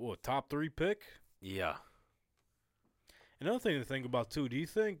a top 3 pick. Yeah. Another thing to think about too. Do you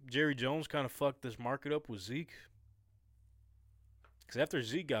think Jerry Jones kind of fucked this market up with Zeke? Because after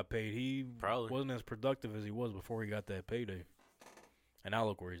Zeke got paid, he Probably. wasn't as productive as he was before he got that payday. And now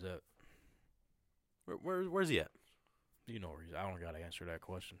look where he's at. Where's he at? You know where he's at. I don't got to answer that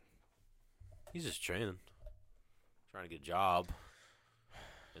question. He's just training. Trying to get a job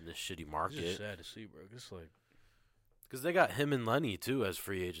in this shitty It's just market. sad to see, bro. It's like Because they got him and Lenny, too, as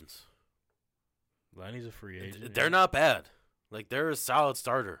free agents. Lenny's a free agent. They're not bad. Like, they're a solid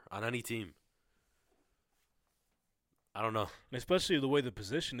starter on any team. I don't know. And especially the way the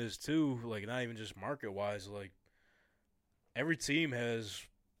position is too. Like not even just market wise. Like every team has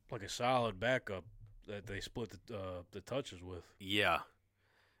like a solid backup that they split the touches with. Yeah.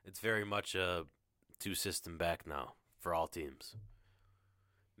 It's very much a two-system back now for all teams.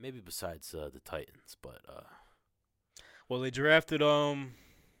 Maybe besides the Titans, but Well, they drafted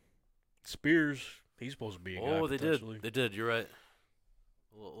Spears. He's supposed to be a guy. Oh, they did. potentially. They did. You're right.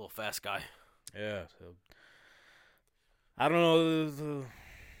 A little fast guy. Yeah. So. I don't know. The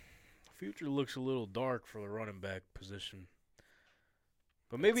future looks a little dark for the running back position.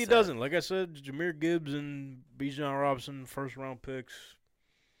 But maybe it Sad. doesn't. Like I said, Jahmyr Gibbs and Bijan Robinson, first-round picks.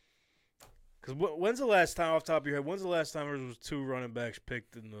 Because when's the last time, off the top of your head, when's the last time there was 2 running backs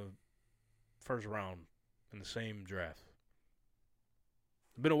picked in the first round in the same draft?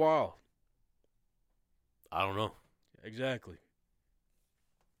 It's been a while. I don't know. Exactly.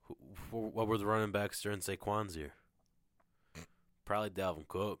 What were the running backs during Saquon's year? Probably Dalvin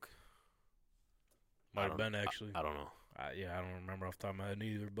Cook. Might I have don't- been, actually. I don't know. I don't remember off the top of my head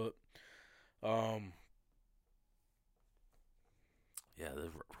either. But Yeah, they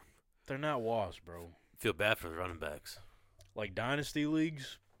they're not washed, bro. feel bad for the running backs. Like dynasty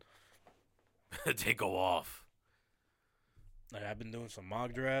leagues, They go off. like I've been doing some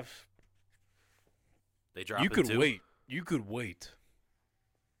mock drafts. They drop You it could too. wait. You could wait.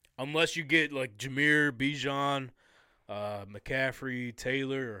 Unless you get like Jahmyr, Bijan, McCaffrey,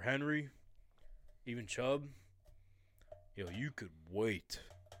 Taylor, or Henry, even Chubb. Yo, you could wait.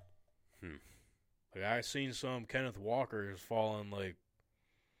 Like I seen some Kenneth Walker has fallen like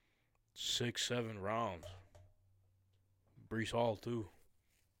 6, 7 rounds. Brees Hall too.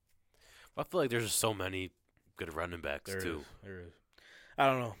 I feel like there's just so many good running backs There too. is. There is. I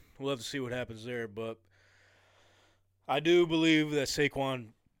don't know. We'll have to see what happens there, but I do believe that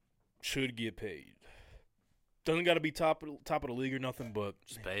Saquon should get paid. Doesn't got to be top of the league or nothing, but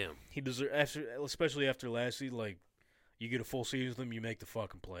Just pay him. he deserves, especially after last season. Like you get a full season with him, you make the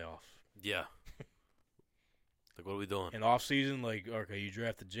fucking playoffs. Yeah. Like, what are we doing? In off season, like okay, you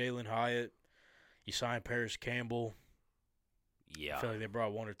drafted Jalen Hyatt, you signed Paris Campbell. Yeah. I feel like they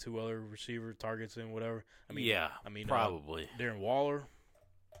brought 1 or 2 other receiver targets in, whatever. I mean, probably. Darren Waller,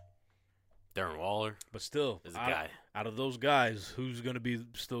 Darren Waller but still, is a guy. out of those guys, who's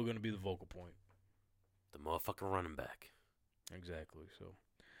still gonna be the vocal point? The motherfucking running back. Exactly.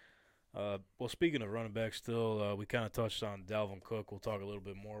 So, well, speaking of running back, still, we kind of touched on Dalvin Cook. We'll talk a little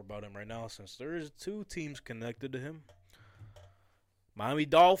bit more about him right now, since there is 2 teams connected to him: Miami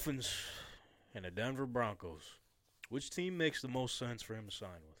Dolphins and the Denver Broncos. Which team makes the most sense for him to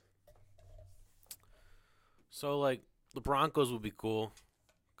sign with? So, like, the Broncos would be cool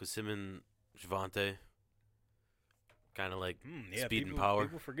because him and Javante kind of like speed and power.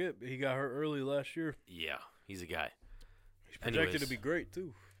 People forget he got hurt early last year. Yeah, he's a guy. He's projected to Anyways. be great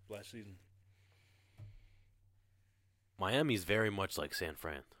too last season. Miami's very much like San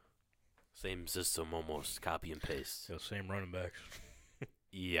Fran. Same system, almost copy and paste. Yeah, same running backs.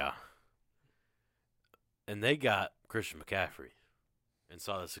 Yeah. And they got Christian McCaffrey and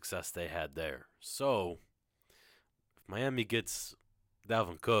saw the success they had there. So, if Miami gets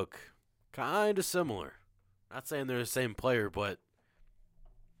Dalvin Cook, kind of similar. Not saying they're the same player, but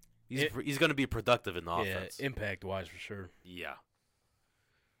he's going to be productive in the offense. Yeah, impact wise for sure. Yeah.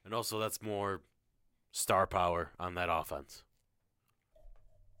 And also, that's more star power on that offense.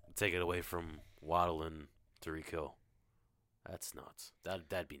 Take it away from Waddle and Tyreek Hill. That's nuts.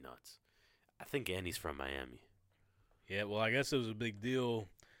 That'd be nuts. I think Andy's from Miami. Yeah, well, I guess it was a big deal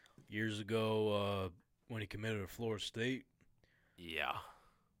years ago when he committed to Florida State. Yeah.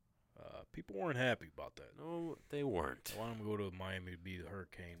 People weren't happy about that. No, they weren't. They want him to go to Miami to be the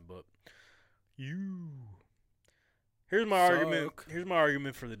Hurricane, but here's my argument. Suck. Here's my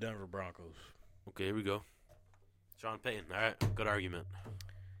argument for the Denver Broncos. Okay, here we go. Sean Payton. All right, good argument.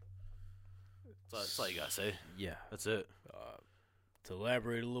 That's all you got to say. Yeah. That's it. To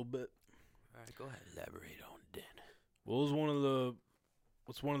elaborate a little bit, All right, go ahead. Elaborate on it then. what's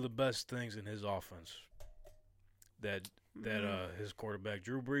one of the best things in his offense that his quarterback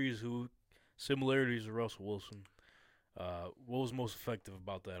Drew Brees, who similarities to Russell Wilson, what was most effective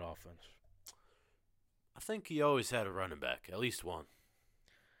about that offense? I think he always had a running back, at least one.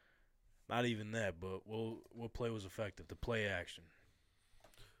 Not even that, but what play was effective? The play action.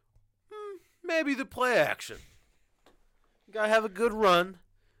 Maybe the play action. You got to have a good run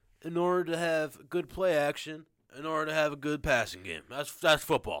in order to have good play action, in order to have a good passing game. That's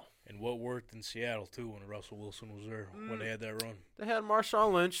football. And what worked in Seattle, too, when Russell Wilson was there, when they had that run? They had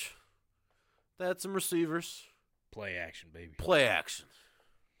Marshawn Lynch. They had some receivers. Play action, baby. Play action.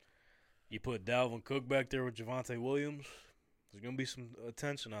 You put Dalvin Cook back there with Javante Williams, there's going to be some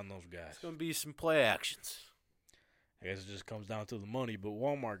attention on those guys. It's going to be some play actions. I guess it just comes down to the money, but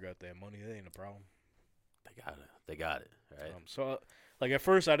Walmart got that money. That ain't a problem. They got it, right? So, like, at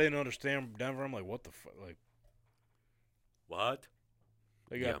first I didn't understand Denver. I'm like, what the fuck? Like, What?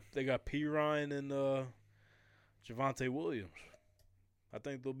 they got P. Ryan and Javante Williams. I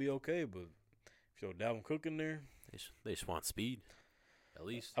think they'll be okay, but if you So Dalvin Cook in there. They just want speed, at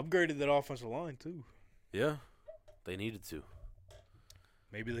least. Upgraded that offensive line, too. Yeah, they needed to.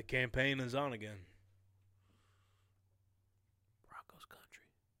 Maybe the campaign is on again. Broncos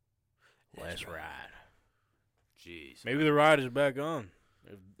country. Last ride. Jeez. Maybe the ride is back on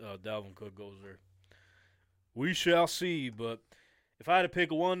if Dalvin Cook goes there. We shall see, but if I had to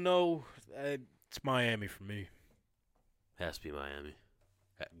pick one, though, it's Miami for me. Has to be Miami.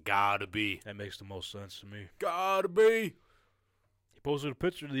 Gotta be. That makes the most sense to me. Gotta be. He posted a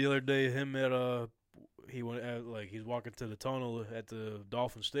picture the other day of him at he's walking to the tunnel at the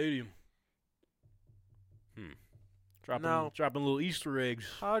Dolphin Stadium. Dropping little Easter eggs.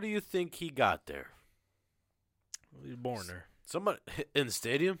 How do you think he got there? Well, he was born there. Somebody in the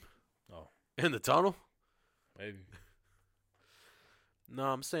stadium? Oh. In the tunnel? Maybe. No,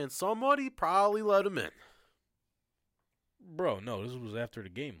 I'm saying somebody probably let him in. Bro, no, this was after the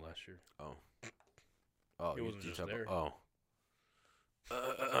game last year. Oh, He wasn't just there. Oh.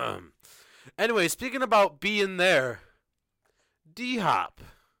 Anyway, speaking about being there, D-Hop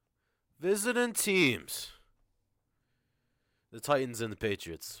visiting teams. The Titans and the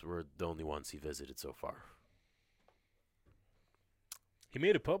Patriots were the only ones he visited so far. He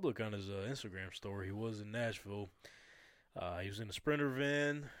made it public on his Instagram story. He was in Nashville. He was in a Sprinter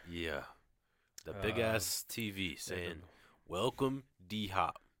van. Yeah. The big-ass TV saying, "Welcome,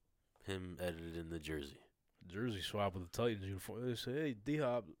 D-Hop." Him edited in the jersey. Jersey swap with the Titans uniform. They say, "Hey,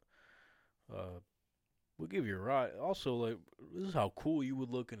 D-Hop, we'll give you a ride." Also, like, this is how cool you would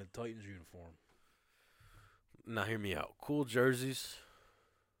look in a Titans uniform. Now, hear me out. Cool jerseys.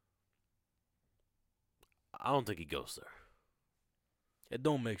 I don't think he goes there. It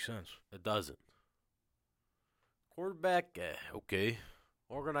don't make sense. It doesn't. Quarterback, okay.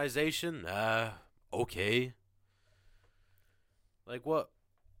 Organization, okay. Like what?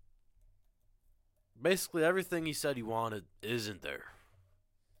 Basically, everything he said he wanted isn't there.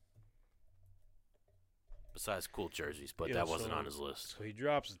 Besides cool jerseys, but Yeah, that wasn't so- on his list. So he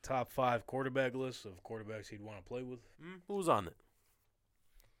drops the top 5 quarterback list of quarterbacks he'd want to play with. Who was on it?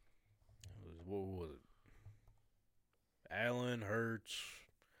 What was it? Allen, Hurts,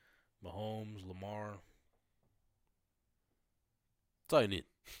 Mahomes, Lamar. That's all you need.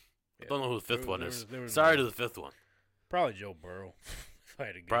 Yeah. Don't know who the fifth There- one there is. was- there was Sorry no- to the fifth one. Probably Joe Burrow. If I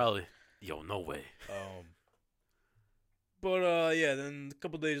had to guess. Probably. Yo, no way. But yeah, then a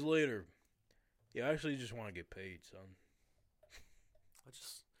couple days later, I actually just want to get paid, son. I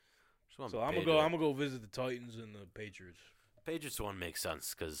just want So to I'm pay gonna go visit the Titans and the Patriots. Patriots one makes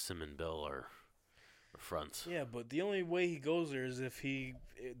sense because him and Bill are friends. Yeah, but the only way he goes there is if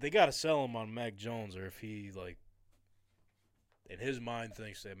they got to sell him on Mac Jones, or if he, like, in his mind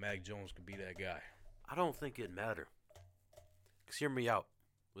thinks that Mac Jones could be that guy. I don't think it'd matter. Because hear me out.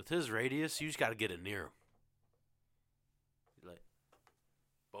 With his radius, you just got to get it near him. Like,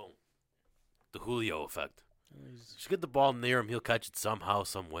 boom. The Julio effect. Just get the ball near him, he'll catch it somehow,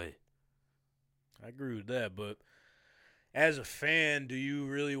 some way. I agree with that, but as a fan, do you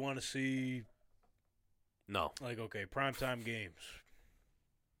really want to see, No. like, okay, primetime games,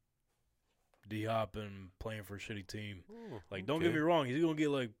 D-Hop and playing for a shitty team? Like, don't get me wrong, he's going to get,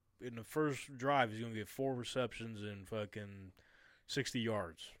 like, in the first drive, he's going to get 4 receptions and fucking 60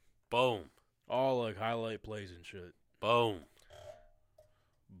 yards. Boom. All, like, highlight plays and shit. Boom.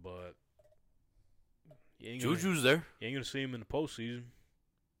 But you ain't Juju's there. going to see him in the postseason.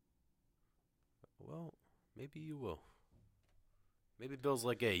 Well, maybe you will. Maybe Bill's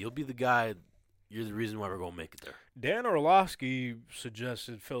like, hey, you'll be the guy. You're the reason why we're going to make it there. Dan Orlovsky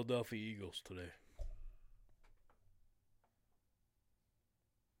suggested Philadelphia Eagles today.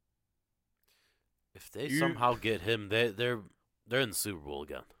 If they somehow get him, they're in the Super Bowl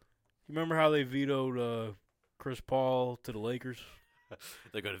again. You remember how they vetoed Chris Paul to the Lakers?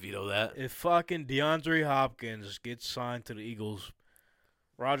 They're going to veto that. If fucking DeAndre Hopkins gets signed to the Eagles,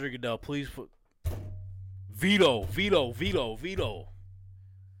 Roger Goodell, please put veto.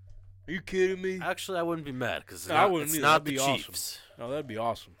 Are you kidding me? Actually, I wouldn't be mad because No, I wouldn't it's either. not That'd the be Chiefs. No, that'd be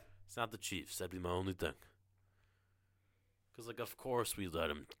awesome. It's not the Chiefs. That'd be my only thing. Because, like, of course we let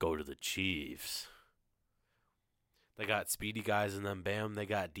him go to the Chiefs. They got speedy guys in them. Bam, they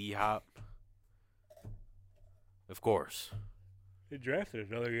got D-Hop. Of course. They drafted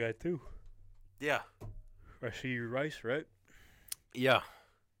another guy too. Yeah. Rashee Rice, right? Yeah.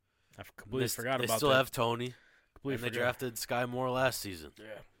 I completely forgot they about still that. have Tony. Completely And they forgot. drafted Sky Moore last season.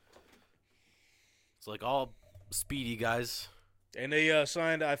 Yeah. It's like all speedy guys. And they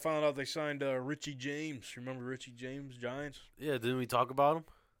signed. I found out they signed Richie James. Remember Richie James, Giants? Yeah, didn't we talk about him?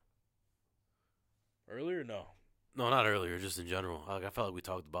 Earlier, no. No, not earlier, just in general. Like, I felt like we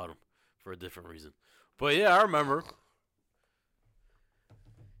talked about him. for a different reason. But yeah, I remember.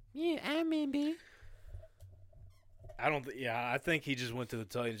 Yeah, I remember. I think he just went to the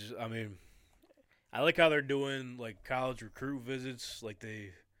Titans. I mean, I like how they're doing like college recruit visits, like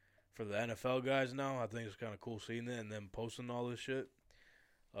for the NFL guys now. I think it's kind of cool seeing that and them posting all this shit.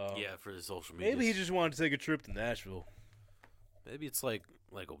 Yeah, for the social media. Maybe he just wanted to take a trip to Nashville. Maybe it's like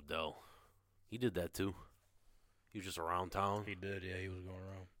Odell. He did that too. He was just around town. He did, yeah. He was going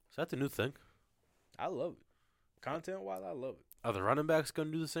around. Is that the new thing? I love it. Content-wise, I love it. Are the running backs going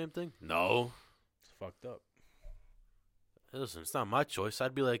to do the same thing? No. It's fucked up. Listen, it's not my choice.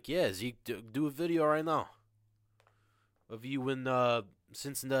 I'd be like, yeah, Zeke, do a video right now of you in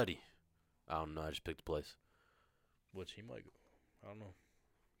Cincinnati. I don't know. I just picked a place. Which he might go. I don't know.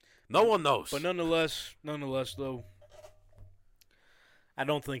 No one knows. But nonetheless, though, I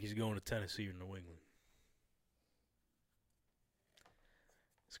don't think he's going to Tennessee or New England.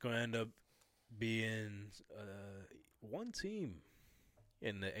 It's going to end up being one team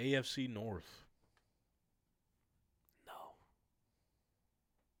in the AFC North. No.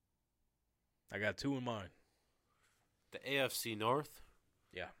 I got two in mind. The AFC North?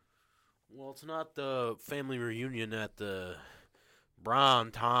 Yeah. Well, it's not the family reunion at the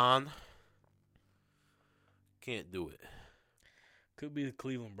Bronton. Can't do it. Could be the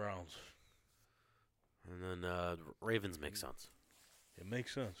Cleveland Browns. And then Ravens make sense. It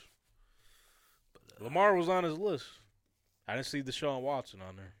makes sense. But, Lamar was on his list. I didn't see Deshaun Watson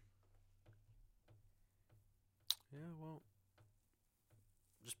on there. Yeah, well,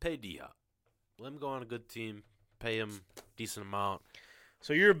 just pay D-Hop. Let him go on a good team. Pay him decent amount.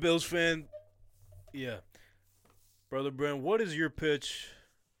 So you're a Bills fan. Yeah. Brother Brent, what is your pitch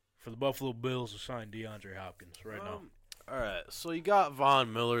for the Buffalo Bills to sign DeAndre Hopkins right now? All right, so you got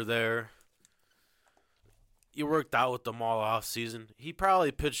Von Miller there. You worked out with them all off season. He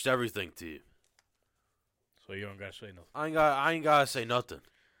probably pitched everything to you. So you don't got to say nothing. I ain't gotta say nothing.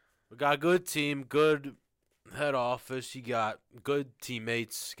 We got a good team, good head office. You got good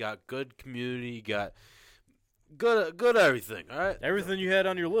teammates. You got good community. You got good everything. All right. Everything you had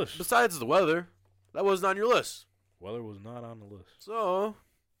on your list. Besides the weather, that wasn't on your list. Weather was not on the list. So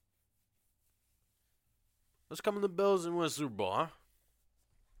let's come in the Bills and win a Super Bowl, huh?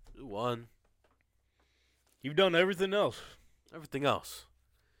 We won. You've done everything else. Everything else.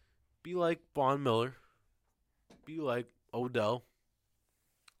 Be like Von Miller. Be like Odell.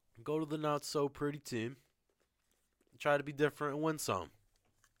 Go to the not-so-pretty team. Try to be different and win some.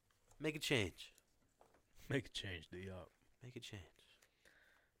 Make a change. Make a change, D-Up. Make a change.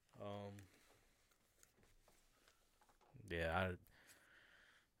 Yeah,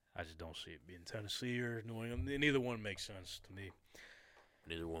 I just don't see it being Tennessee or New England. Neither one makes sense to me.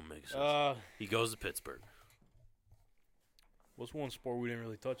 Neither one makes sense. He goes to Pittsburgh. What's one sport we didn't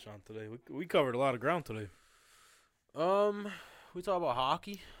really touch on today? We covered a lot of ground today. We talk about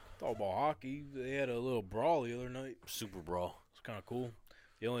hockey. Talk about hockey. They had a little brawl the other night. Super Brawl. It's kind of cool.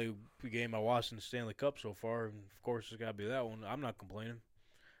 The only game I watched in the Stanley Cup so far, and of course it's got to be that one. I'm not complaining.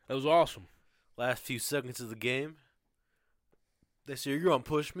 That was awesome. Last few seconds of the game, they say, "You're gonna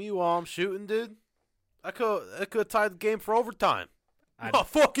push me while I'm shooting, dude." I could have tied the game for overtime. Oh,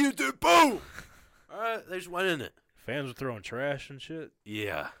 fuck you, dude! Boom. All right, they just went in it. Fans were throwing trash and shit.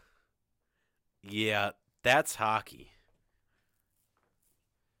 Yeah, that's hockey.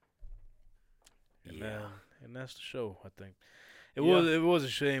 And that's the show. I think it was a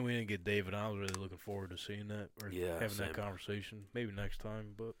shame we didn't get David. I was really looking forward to seeing that or having that conversation. Maybe next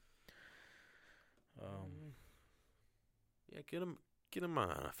time, but get him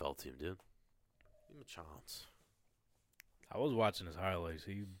on an NFL team, dude. Give him a chance. I was watching his highlights.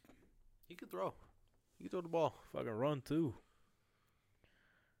 He could throw. He could throw the ball. Fucking run too.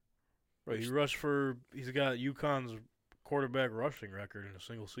 Bro, he's got UConn's quarterback rushing record in a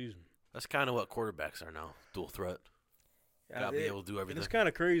single season. That's kind of what quarterbacks are now. Dual threat. Gotta be able to do everything. And it's kind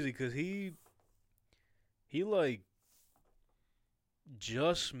of crazy because he like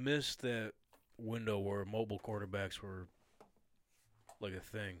just missed that window where mobile quarterbacks were like a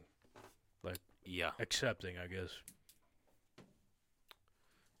thing. Like accepting, I guess.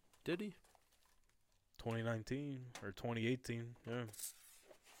 Did he? 2019 or 2018, yeah.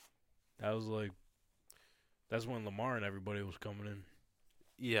 That's when Lamar and everybody was coming in.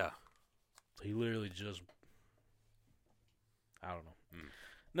 Yeah. He literally just, I don't know.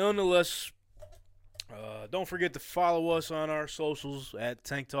 Nonetheless, don't forget to follow us on our socials at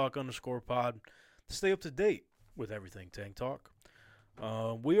 @TankTalk_pod to stay up to date with everything Tank Talk.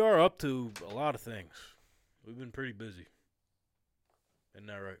 We are up to a lot of things. We've been pretty busy. Isn't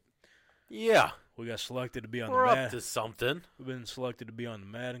that right? Yeah. We got selected to be on We're the up Madden. to something. We've been selected to be on the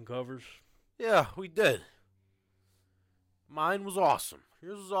Madden covers. Yeah, we did. Mine was awesome.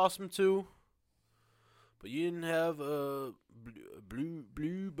 Yours was awesome too. But you didn't have a blue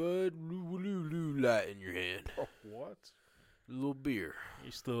bud blue light in your hand. What? A little beer.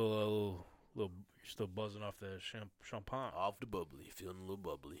 You still you're still buzzing off that champagne. Off the bubbly. Feeling a little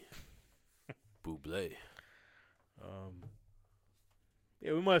bubbly. Buble.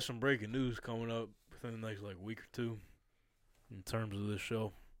 Yeah, we might have some breaking news coming up within the next week or two in terms of this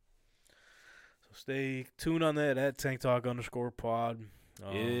show. So stay tuned on that at TankTalk_pod.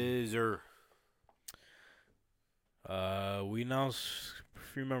 Is there? We announced,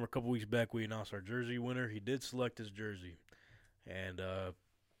 if you remember, a couple weeks back, we announced our jersey winner. He did select his jersey, and a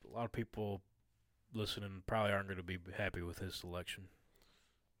lot of people listening probably aren't going to be happy with his selection.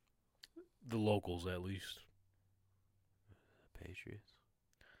 The locals, at least. Patriots.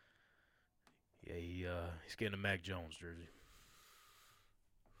 Yeah, he's getting a Mac Jones jersey.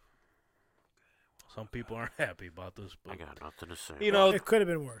 Some people aren't happy about this, but I got nothing to say. you know, It could have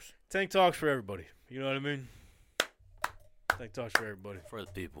been worse. Tank Talk's for everybody. You know what I mean? Tank Talk's for everybody. For the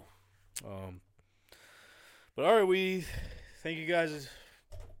people. But all right, we thank you guys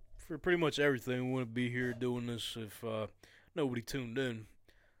for pretty much everything. We wouldn't be here doing this if nobody tuned in.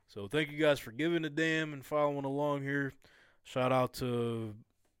 So thank you guys for giving a damn and following along here. Shout out to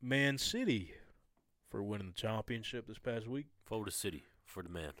Man City for winning the championship this past week. For the city. For the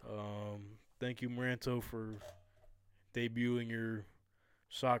man. Thank you, Maranto, for debuting your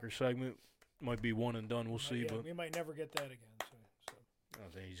soccer segment. Might be one and done. We'll see. Yeah, But we might never get that again. So. I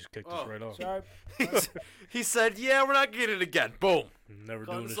think he just kicked us right off. Sorry. He said, yeah, we're not getting it again. Boom. Never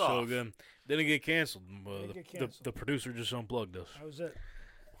Cut doing us this show off. again. Didn't get canceled. Didn't get canceled. The producer just unplugged us. That was it.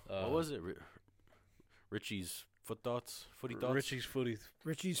 What was it? Richie's footy thoughts? Richie's footy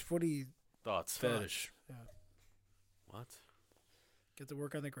Richie's footy. Thoughts. fetish. Yeah. What? Get to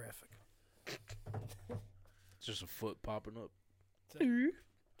work on the graphic. It's just a foot popping up.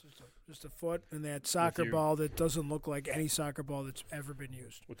 Just a foot and that soccer your- ball that doesn't look like any soccer ball that's ever been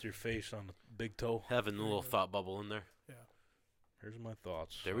used. With your face on the big toe. Having a little thought bubble in there. Here's my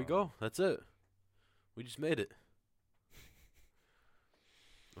thoughts. There we go. That's it. We just made it.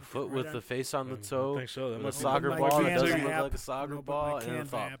 A foot right with on. the face on the I toe. think so. That With might a be- soccer My ball that Canva doesn't look app. like a soccer No, but ball my and a Canva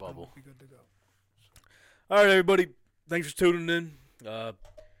thought app bubble. will be good to go. All right, everybody. Thanks for tuning in.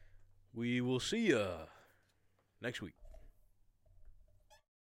 We will see you next week.